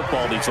throwing the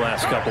football these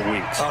last couple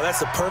weeks. Oh,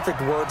 that's the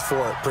perfect word for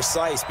it,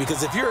 precise,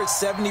 because if you're at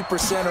 70%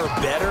 or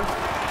better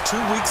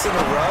 2 weeks in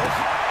a row,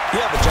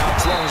 you have a job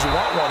as long as you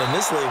want one in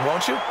this league,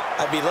 won't you?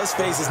 I mean, let's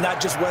face it, it's not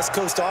just West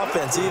Coast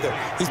offense either.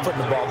 He's putting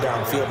the ball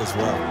downfield as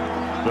well.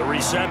 The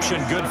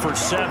reception good for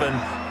 7.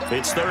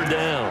 It's 3rd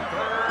down.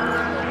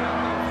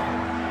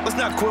 Let's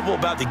not quibble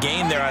about the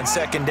gain there on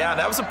 2nd down.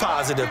 That was a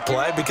positive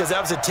play, because that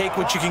was a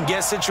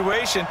take-what-you-can-get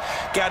situation.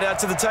 Got out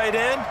to the tight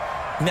end.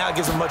 Now it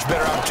gives him a much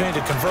better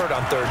opportunity to convert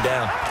on 3rd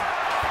down.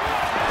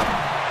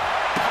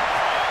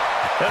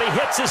 And he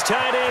hits his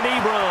tight end,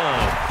 Ebron.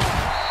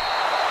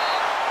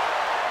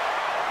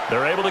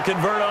 They're able to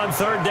convert on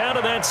 3rd down,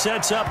 and that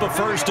sets up a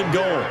 1st and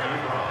goal.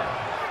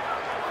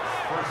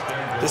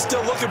 They're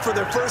still looking for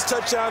their first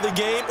touchdown of the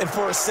game, and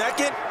for a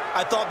second,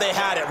 I thought they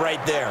had it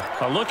right there.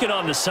 Looking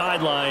on the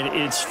sideline,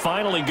 it's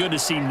finally good to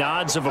see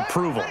nods of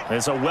approval.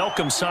 It's a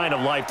welcome sign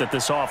of life that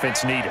this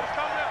offense needed.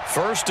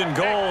 1st and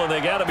goal, and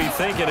they got to be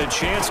thinking a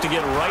chance to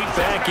get right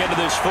back into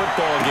this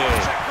football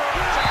game.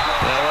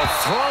 Now a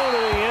throw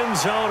to the end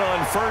zone on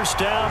 1st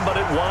down, but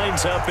it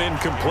winds up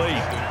incomplete.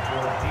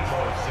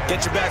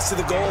 Get your backs to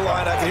the goal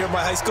line. I can hear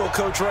my high school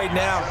coach right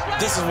now.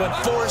 This is when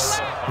force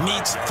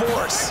meets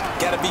force.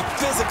 Got to be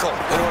physical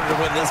in order to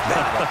win this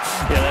battle.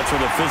 Yeah, that's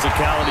where the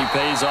physicality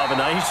pays off. A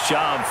nice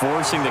job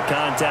forcing the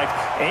contact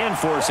and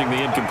forcing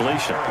the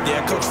incompletion.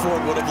 Yeah, Coach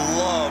Ford would have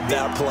loved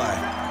that play.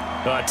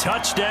 A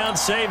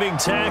touchdown-saving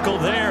tackle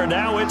there.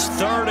 Now it's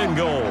 3rd and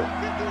goal.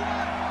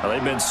 Well,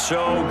 they've been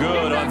so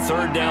good on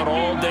 3rd down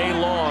all day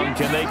long.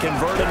 Can they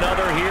convert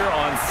another here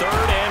on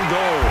 3rd and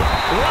goal?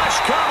 Rush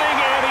coming,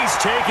 and he's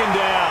taken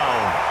down.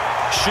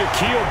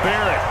 Shaquille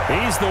Barrett,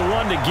 he's the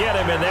one to get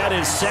him, and that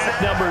is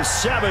sack number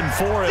 7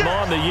 for him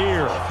on the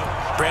year.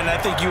 Brandon, I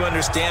think you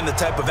understand the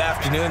type of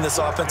afternoon this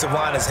offensive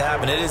line is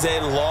having. It is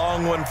a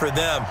long one for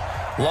them.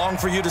 Long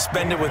for you to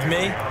spend it with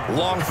me.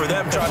 Long for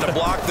them trying to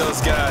block those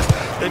guys.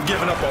 They've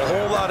given up a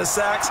whole lot of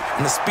sacks,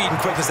 and the speed and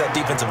quickness of that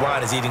defensive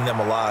line is eating them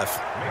alive.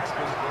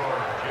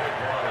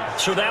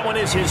 So that one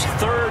is his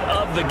 3rd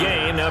of the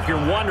game. Now, if you're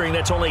wondering,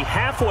 that's only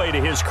halfway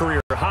to his career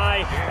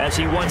high, as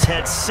he once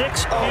had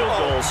 6 field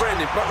goals.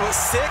 Brandon, but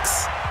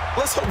 6?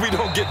 Let's hope we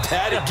don't get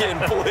that again,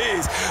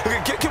 please.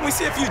 Okay, can we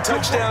see a few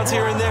touchdowns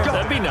here and there?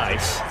 That'd be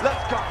nice.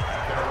 Let's go.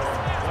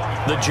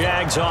 The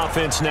Jags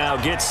offense now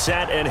gets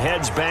set and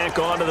heads back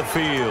onto the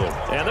field.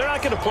 And they're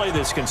not going to play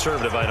this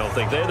conservative, I don't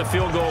think. They had the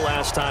field goal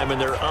last time,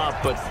 and they're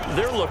up, but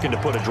they're looking to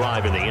put a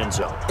drive in the end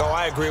zone. Oh,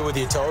 I agree with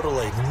you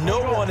totally.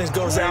 No one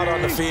goes out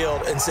on the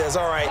field and says,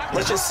 all right,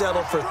 let's just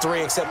settle for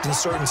 3, except in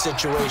certain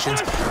situations,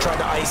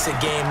 trying to ice a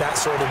game, that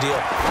sort of deal.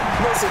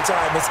 Most of the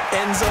time, it's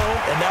end zone,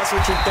 and that's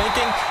what you're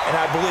thinking, and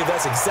I believe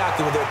that's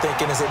exactly what they're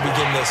thinking as they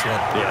begin this one.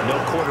 Yeah, no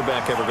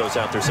quarterback ever goes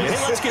out there saying,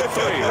 hey, let's get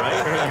 3,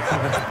 right?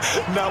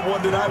 Not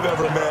one that I've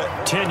ever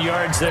met. 10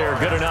 yards there,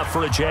 good enough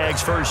for a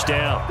Jags 1st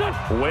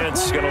down.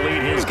 Wentz going to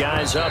lead his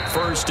guys up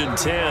 1st and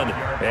 10.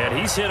 And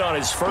he's hit on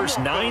his first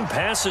 9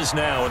 passes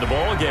now in the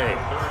ball game.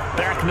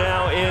 Back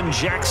now in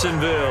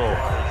Jacksonville.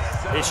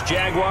 It's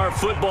Jaguar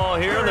football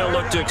here, and they'll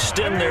look to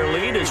extend their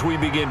lead as we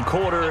begin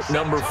quarter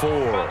number 4.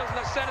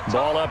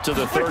 Ball up to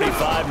the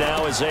 35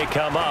 now as they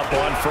come up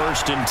on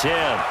 1st and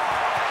 10.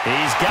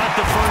 He's got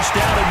the 1st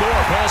down and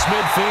more past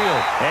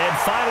midfield. And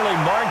finally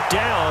marked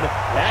down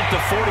at the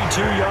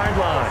 42-yard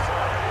line.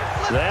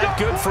 That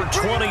good for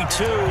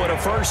 22 and a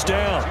 1st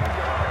down.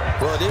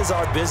 Well, it is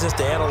our business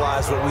to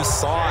analyze what we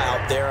saw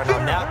out there. And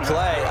on that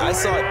play, I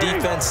saw a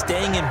defense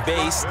staying in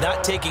base,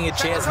 not taking a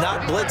chance,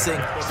 not blitzing,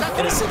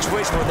 in a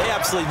situation where they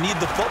absolutely need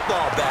the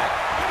football back.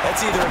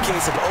 That's either a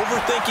case of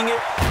overthinking it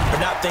or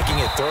not thinking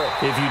it through.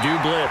 If you do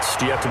blitz,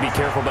 do you have to be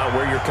careful about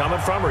where you're coming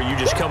from, or are you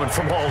just coming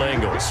from all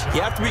angles? You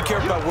have to be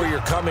careful about where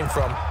you're coming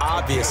from,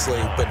 obviously.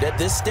 But at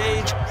this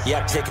stage, you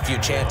have to take a few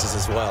chances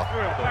as well.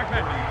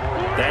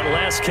 That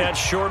last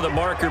catch short of the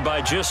marker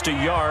by just a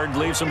yard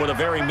leaves him with a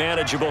very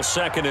manageable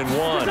 2nd and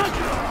 1.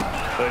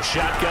 The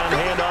shotgun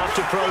handoff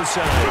to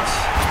Procise.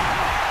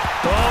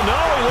 Oh, no,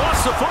 he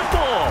lost the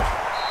football.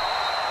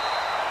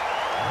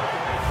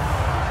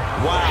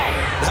 Wow,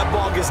 that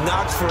ball gets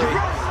knocked free,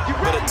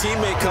 but a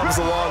teammate comes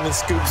along and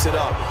scoops it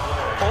up.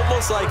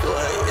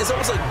 It's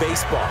almost like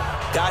baseball.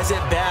 Guys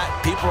at bat,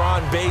 people are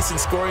on base in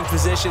scoring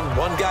position.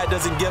 One guy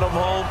doesn't get him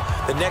home.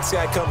 The next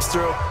guy comes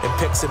through and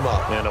picks him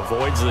up. And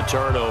avoids the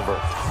turnover.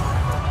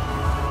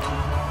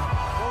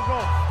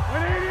 Go.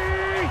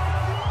 180.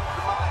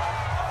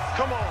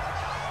 Come on.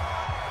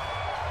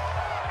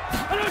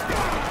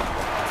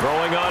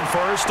 Throwing on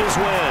 1st is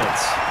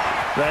Wentz.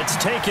 That's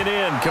taken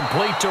in,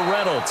 complete to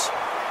Reynolds.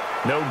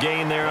 No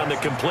gain there on the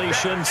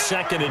completion,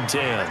 2nd and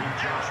 10.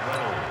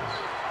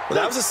 Well,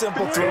 that was a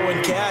simple throw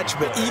and catch,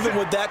 but even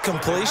with that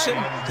completion,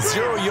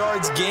 0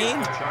 yards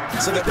gained,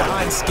 so they're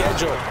behind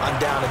schedule on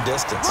down and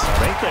distance. I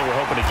think they were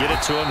hoping to get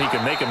it to him. He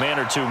could make a man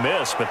or 2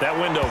 miss, but that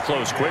window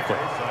closed quickly.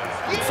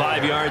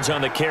 5 yards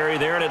on the carry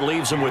there, and it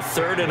leaves him with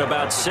 3rd and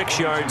about 6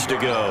 yards to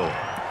go.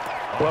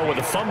 Well, with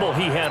the fumble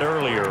he had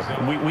earlier,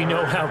 we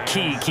know how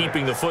key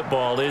keeping the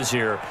football is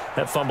here.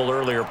 That fumble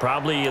earlier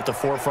probably at the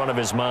forefront of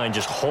his mind.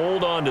 Just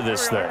hold on to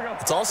this thing.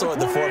 It's also at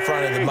the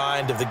forefront of the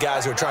mind of the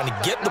guys who are trying to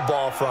get the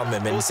ball from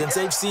him. And since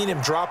they've seen him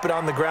drop it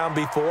on the ground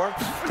before,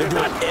 they're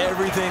doing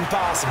everything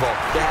possible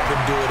to have him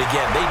do it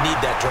again. They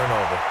need that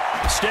turnover.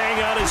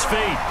 Staying on his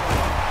feet.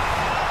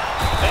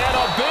 And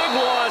a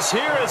big loss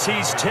here as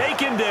he's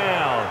taken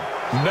down.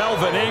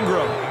 Melvin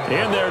Ingram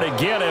in there to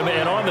get him,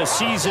 and on the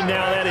season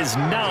now, that is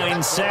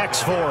 9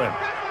 sacks for him.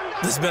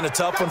 This has been a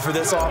tough one for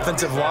this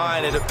offensive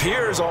line. It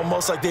appears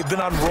almost like they've been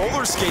on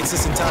roller skates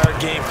this entire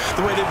game,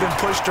 the way they've been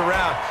pushed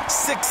around.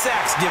 6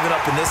 sacks given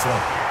up in this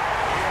one.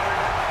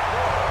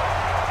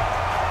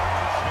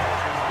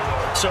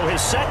 So his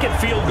 2nd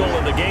field goal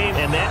in the game,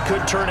 and that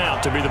could turn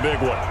out to be the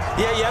big one.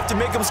 Yeah, you have to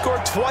make them score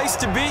twice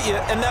to beat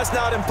you, and that's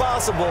not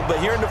impossible.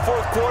 But here in the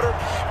 4th quarter,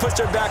 puts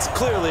their backs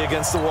clearly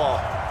against the wall.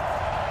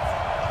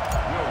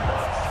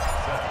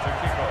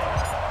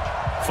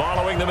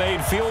 Following the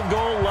made field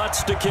goal,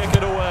 Lutz to kick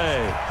it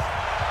away.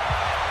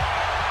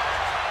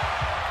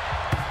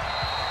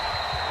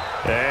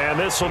 And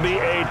this will be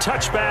a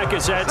touchback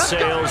as that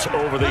sails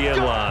over the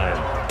end line.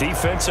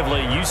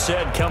 Defensively, you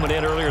said coming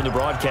in earlier in the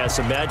broadcast,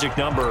 the magic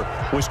number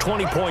was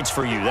 20 points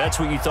for you. That's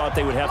what you thought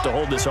they would have to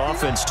hold this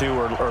offense to,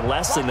 or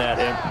less than that.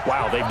 And,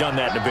 wow, they've done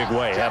that in a big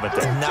way, haven't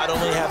they? Not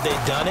only have they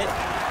done it,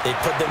 they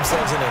put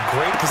themselves in a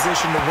great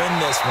position to win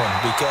this one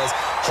because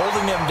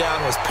holding them down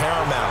was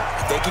paramount.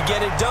 If they could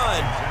get it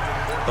done,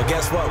 well,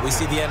 guess what? We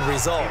see the end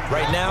result.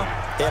 Right now,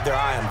 they have their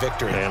eye on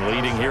victory. And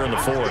leading here in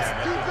the fourth.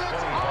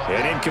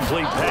 An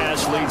incomplete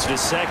pass leads to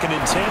 2nd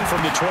and 10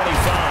 from the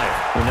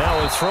 25. And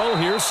now a throw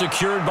here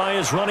secured by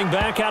his running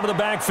back out of the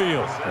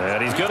backfield.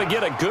 And he's going to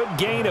get a good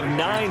gain of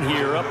 9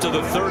 here up to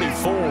the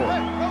 34.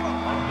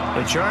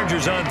 The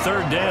Chargers on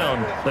 3rd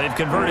down. They've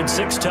converted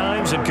 6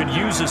 times and could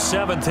use a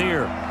 7th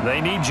here.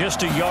 They need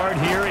just a yard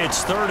here.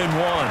 It's 3rd and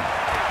 1.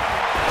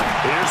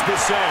 Here's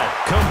Bissett.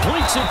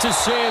 Completes it to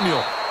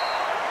Samuel.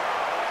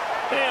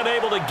 And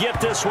able to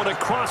get this one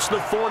across the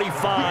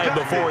 45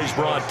 before he's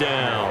brought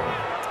down.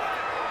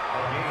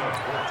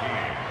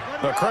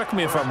 But correct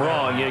me if I'm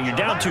wrong, you're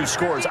down 2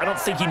 scores. I don't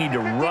think you need to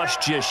rush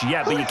just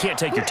yet, but you can't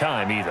take your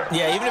time either.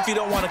 Yeah, even if you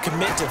don't want to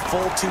commit to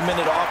full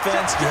 2-minute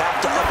offense, you have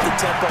to up the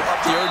tempo,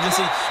 up the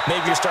urgency.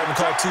 Maybe you're starting to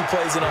call 2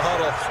 plays in a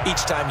huddle each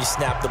time you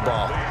snap the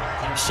ball.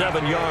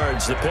 7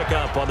 yards to pick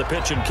up on the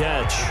pitch and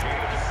catch.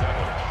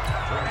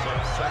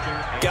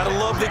 Gotta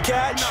love the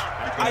catch.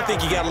 I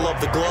think you gotta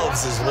love the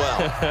gloves as well.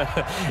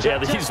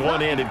 Yeah, these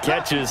one-handed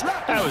catches,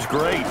 that was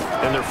great,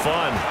 and they're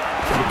fun.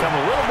 They become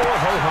a little more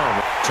ho-hum.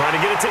 Trying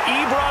to get it to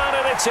Ebron,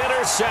 and it's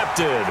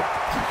intercepted.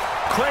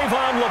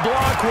 Cravon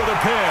LeBlanc with a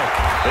pick,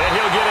 and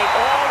he'll get it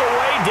all the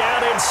way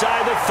down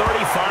inside the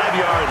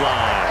 35-yard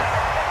line.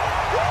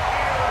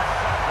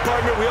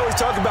 Partner, we always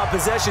talk about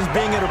possessions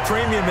being at a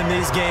premium in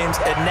these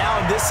games, and now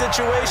in this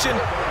situation,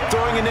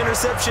 throwing an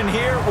interception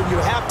here when you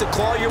have to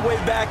claw your way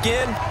back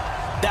in,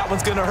 that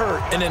one's going to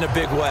hurt, and in a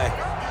big way.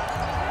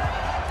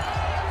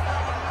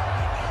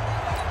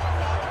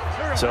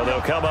 So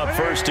they'll come up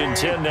 1st and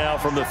 10 now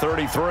from the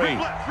 33.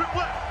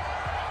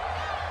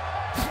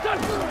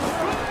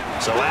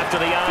 So after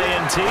the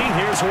INT,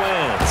 here's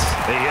Wentz.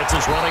 He hits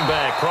his running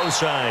back,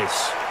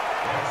 Procise.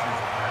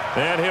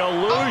 And he'll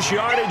lose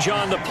yardage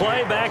on the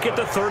play back at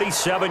the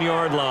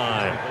 37-yard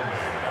line.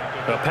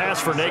 A pass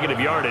for negative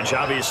yardage,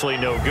 obviously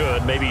no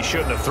good. Maybe he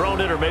shouldn't have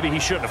thrown it, or maybe he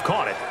shouldn't have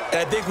caught it.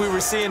 I think we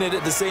were seeing it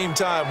at the same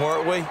time,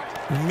 weren't we?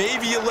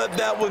 Maybe you let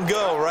that one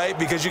go, right?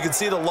 Because you can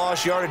see the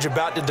lost yardage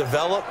about to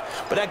develop,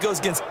 but that goes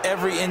against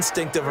every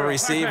instinct of a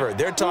receiver.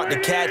 They're taught to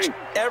catch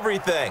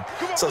everything,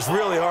 so it's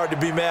really hard to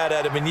be mad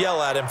at him and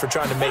yell at him for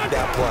trying to make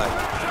that play.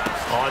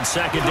 On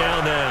 2nd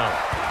down now,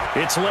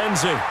 it's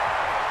Lindsey.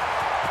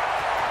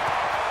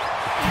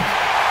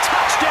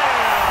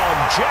 Touchdown,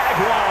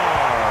 Jaguars!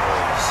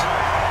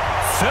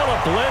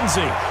 Philip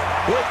Lindsey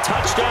with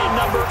touchdown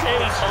number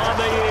 8 on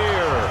the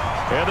year.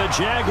 And the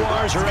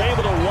Jaguars are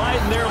able to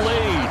widen their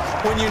lead.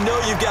 When you know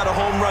you've got a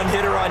home run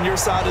hitter on your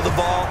side of the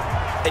ball,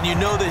 and you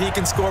know that he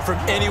can score from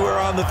anywhere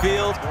on the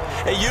field,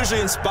 it usually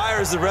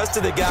inspires the rest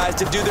of the guys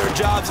to do their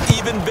jobs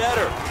even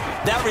better.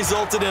 That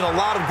resulted in a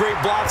lot of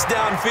great blocks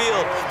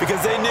downfield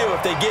because they knew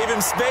if they gave him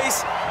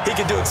space, he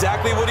could do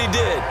exactly what he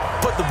did,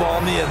 put the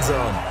ball in the end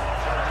zone.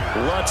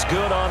 Lutz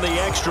good on the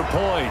extra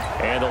point,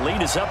 and the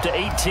lead is up to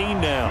 18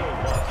 now.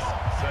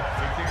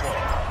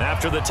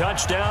 After the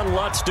touchdown,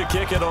 Lutz to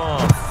kick it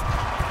off.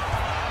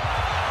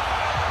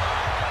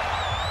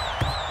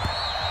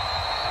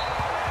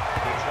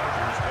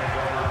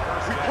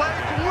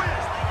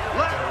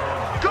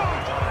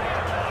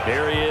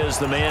 Here he is,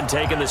 the man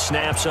taking the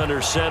snaps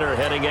under center,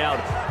 heading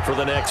out for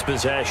the next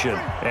possession.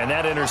 And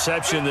that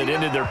interception that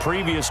ended their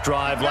previous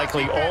drive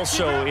likely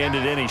also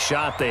ended any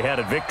shot they had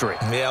at victory.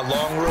 Yeah,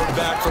 long road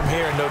back from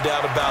here, no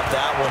doubt about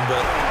that one.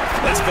 But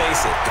let's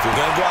face it, if you're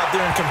going to go out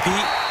there and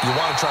compete, you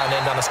want to try and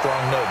end on a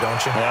strong note,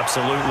 don't you?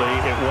 Absolutely.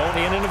 It won't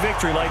end in a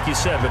victory like you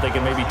said, but they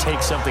can maybe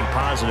take something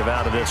positive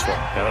out of this one.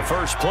 Now, the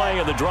first play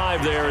of the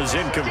drive there is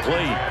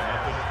incomplete.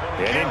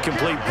 An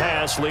incomplete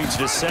pass leads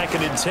to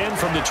 2nd and 10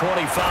 from the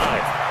 25.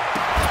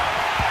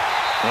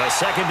 A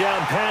 2nd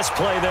down pass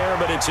play there,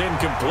 but it's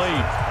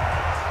incomplete.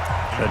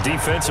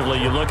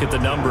 Defensively, you look at the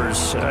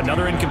numbers.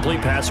 Another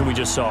incomplete pass that we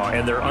just saw,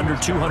 and they're under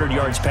 200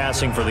 yards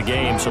passing for the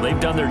game, so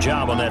they've done their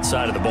job on that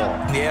side of the ball.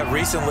 Yeah,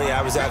 recently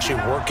I was actually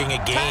working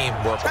a game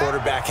where a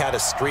quarterback had a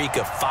streak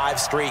of 5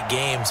 straight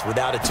games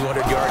without a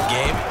 200-yard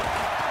game,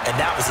 and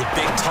that was a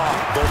big talk,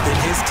 both in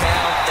his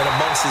town and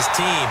amongst his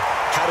team.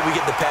 How do we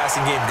get the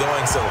passing game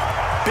going? So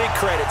big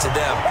credit to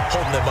them,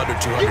 holding them under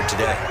 200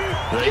 today.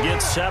 They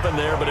get 7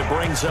 there, but it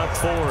brings up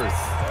 4th.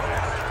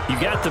 You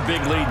got the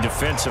big lead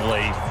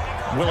defensively,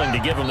 willing to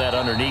give them that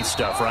underneath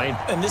stuff, right?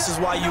 And this is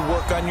why you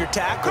work on your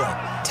tackling.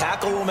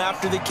 Tackle them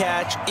after the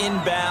catch,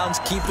 inbounds,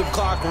 keep the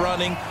clock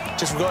running.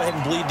 Just go ahead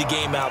and bleed the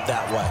game out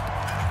that way.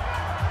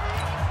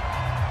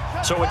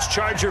 So it's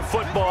Charger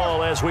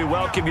football as we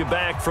welcome you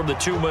back from the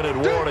 2-minute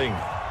warning.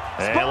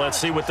 And let's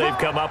see what they've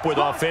come up with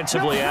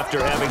offensively after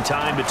having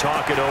time to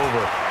talk it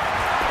over.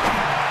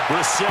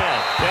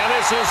 Reset. And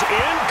this is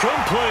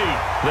incomplete.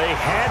 They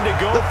had to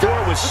go for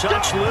it with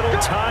such little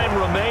time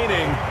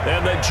remaining.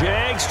 And the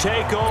Jags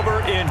take over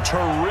in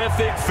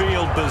terrific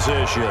field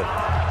position.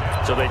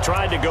 So they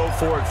tried to go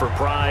for it for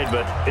pride,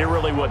 but it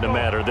really wouldn't have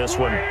mattered. This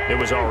one, it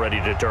was already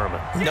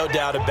determined. No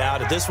doubt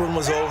about it. This one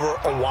was over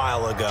a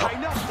while ago.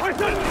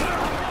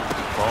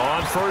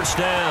 On first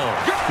down,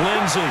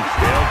 Lindsey.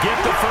 They'll get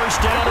the first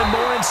down and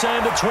more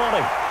inside the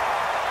 20.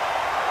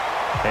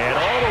 And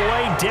all the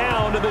way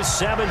down to the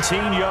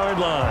 17-yard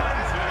line.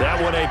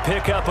 That one a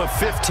pickup of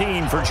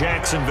 15 for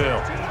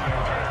Jacksonville.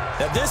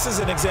 Now, this is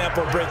an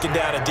example of breaking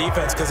down a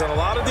defense because on a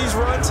lot of these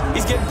runs,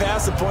 he's getting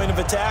past the point of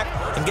attack,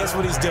 and guess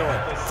what he's doing?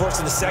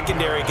 Forcing the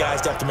secondary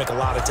guys to have to make a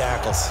lot of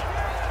tackles.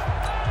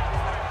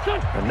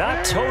 They're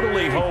not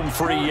totally home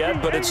free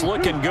yet, but it's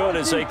looking good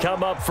as they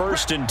come up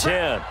 1st and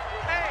 10.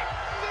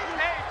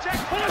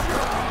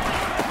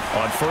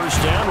 On first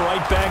down,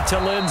 right back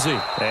to Lindsey.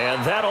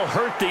 And that'll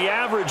hurt the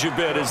average a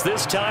bit as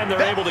this time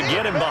they're able to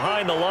get him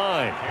behind the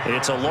line.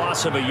 It's a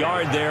loss of a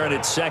yard there, and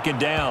it's 2nd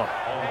down.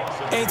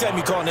 Anytime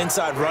you call an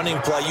inside running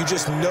play, you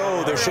just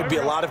know there should be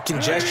a lot of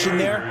congestion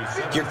there.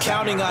 You're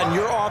counting on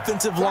your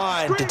offensive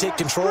line to take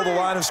control of the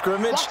line of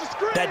scrimmage.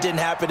 That didn't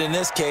happen in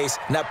this case,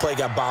 and that play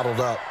got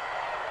bottled up.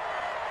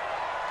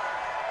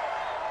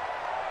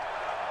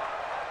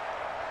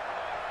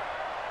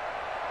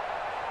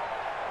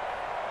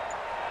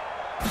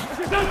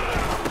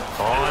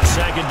 On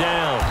 2nd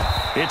down,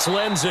 it's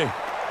Lindsey.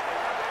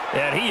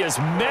 And he is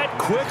met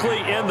quickly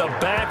in the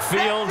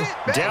backfield.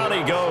 Down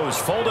he goes,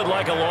 folded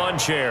like a lawn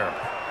chair.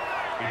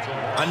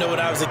 I know when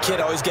I was a kid,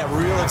 I always got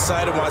real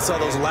excited when I saw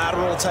those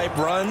lateral-type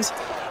runs.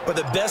 But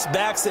the best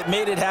backs that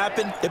made it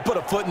happen, they put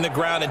a foot in the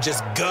ground and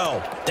just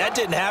go. That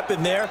didn't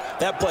happen there.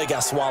 That play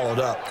got swallowed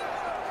up.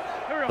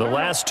 The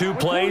last 2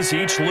 plays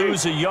each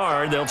lose a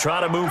yard. They'll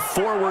try to move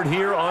forward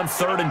here on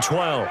 3rd and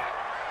 12.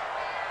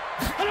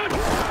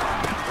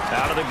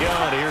 Out of the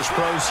gun, here's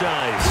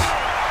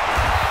Procise.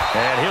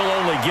 And he'll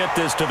only get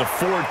this to the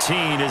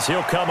 14 as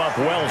he'll come up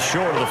well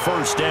short of the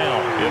first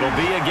down. It'll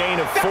be a gain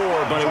of 4,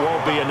 but it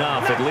won't be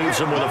enough. It leaves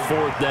him with a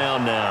 4th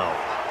down now.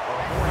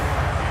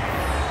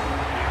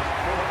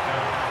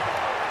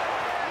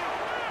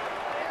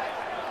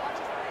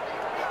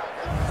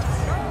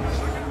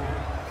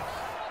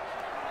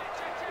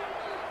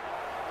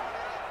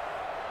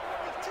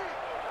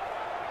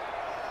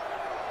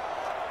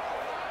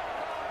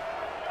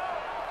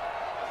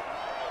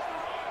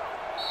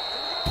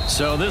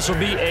 So this will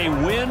be a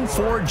win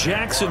for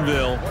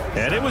Jacksonville.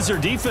 And it was their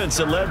defense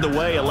that led the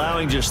way,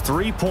 allowing just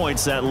 3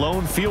 points, that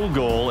lone field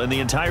goal in the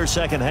entire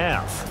second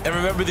half. And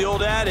remember the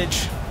old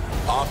adage,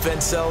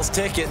 offense sells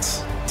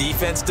tickets.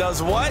 Defense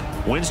does what?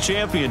 Wins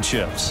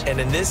championships. And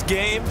in this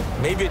game,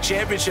 maybe a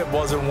championship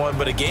wasn't won,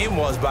 but a game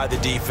was by the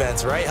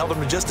defense, right? Held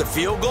them to just a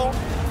field goal.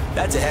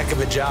 That's a heck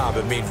of a job.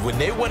 I mean, when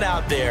they went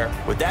out there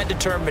with that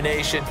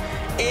determination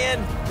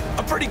and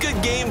a pretty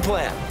good game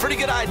plan, pretty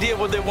good idea of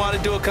what they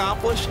wanted to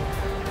accomplish,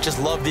 just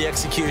love the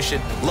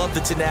execution, love the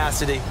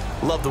tenacity,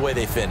 love the way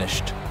they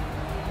finished.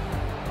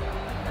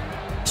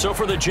 So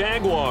for the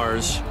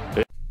Jaguars,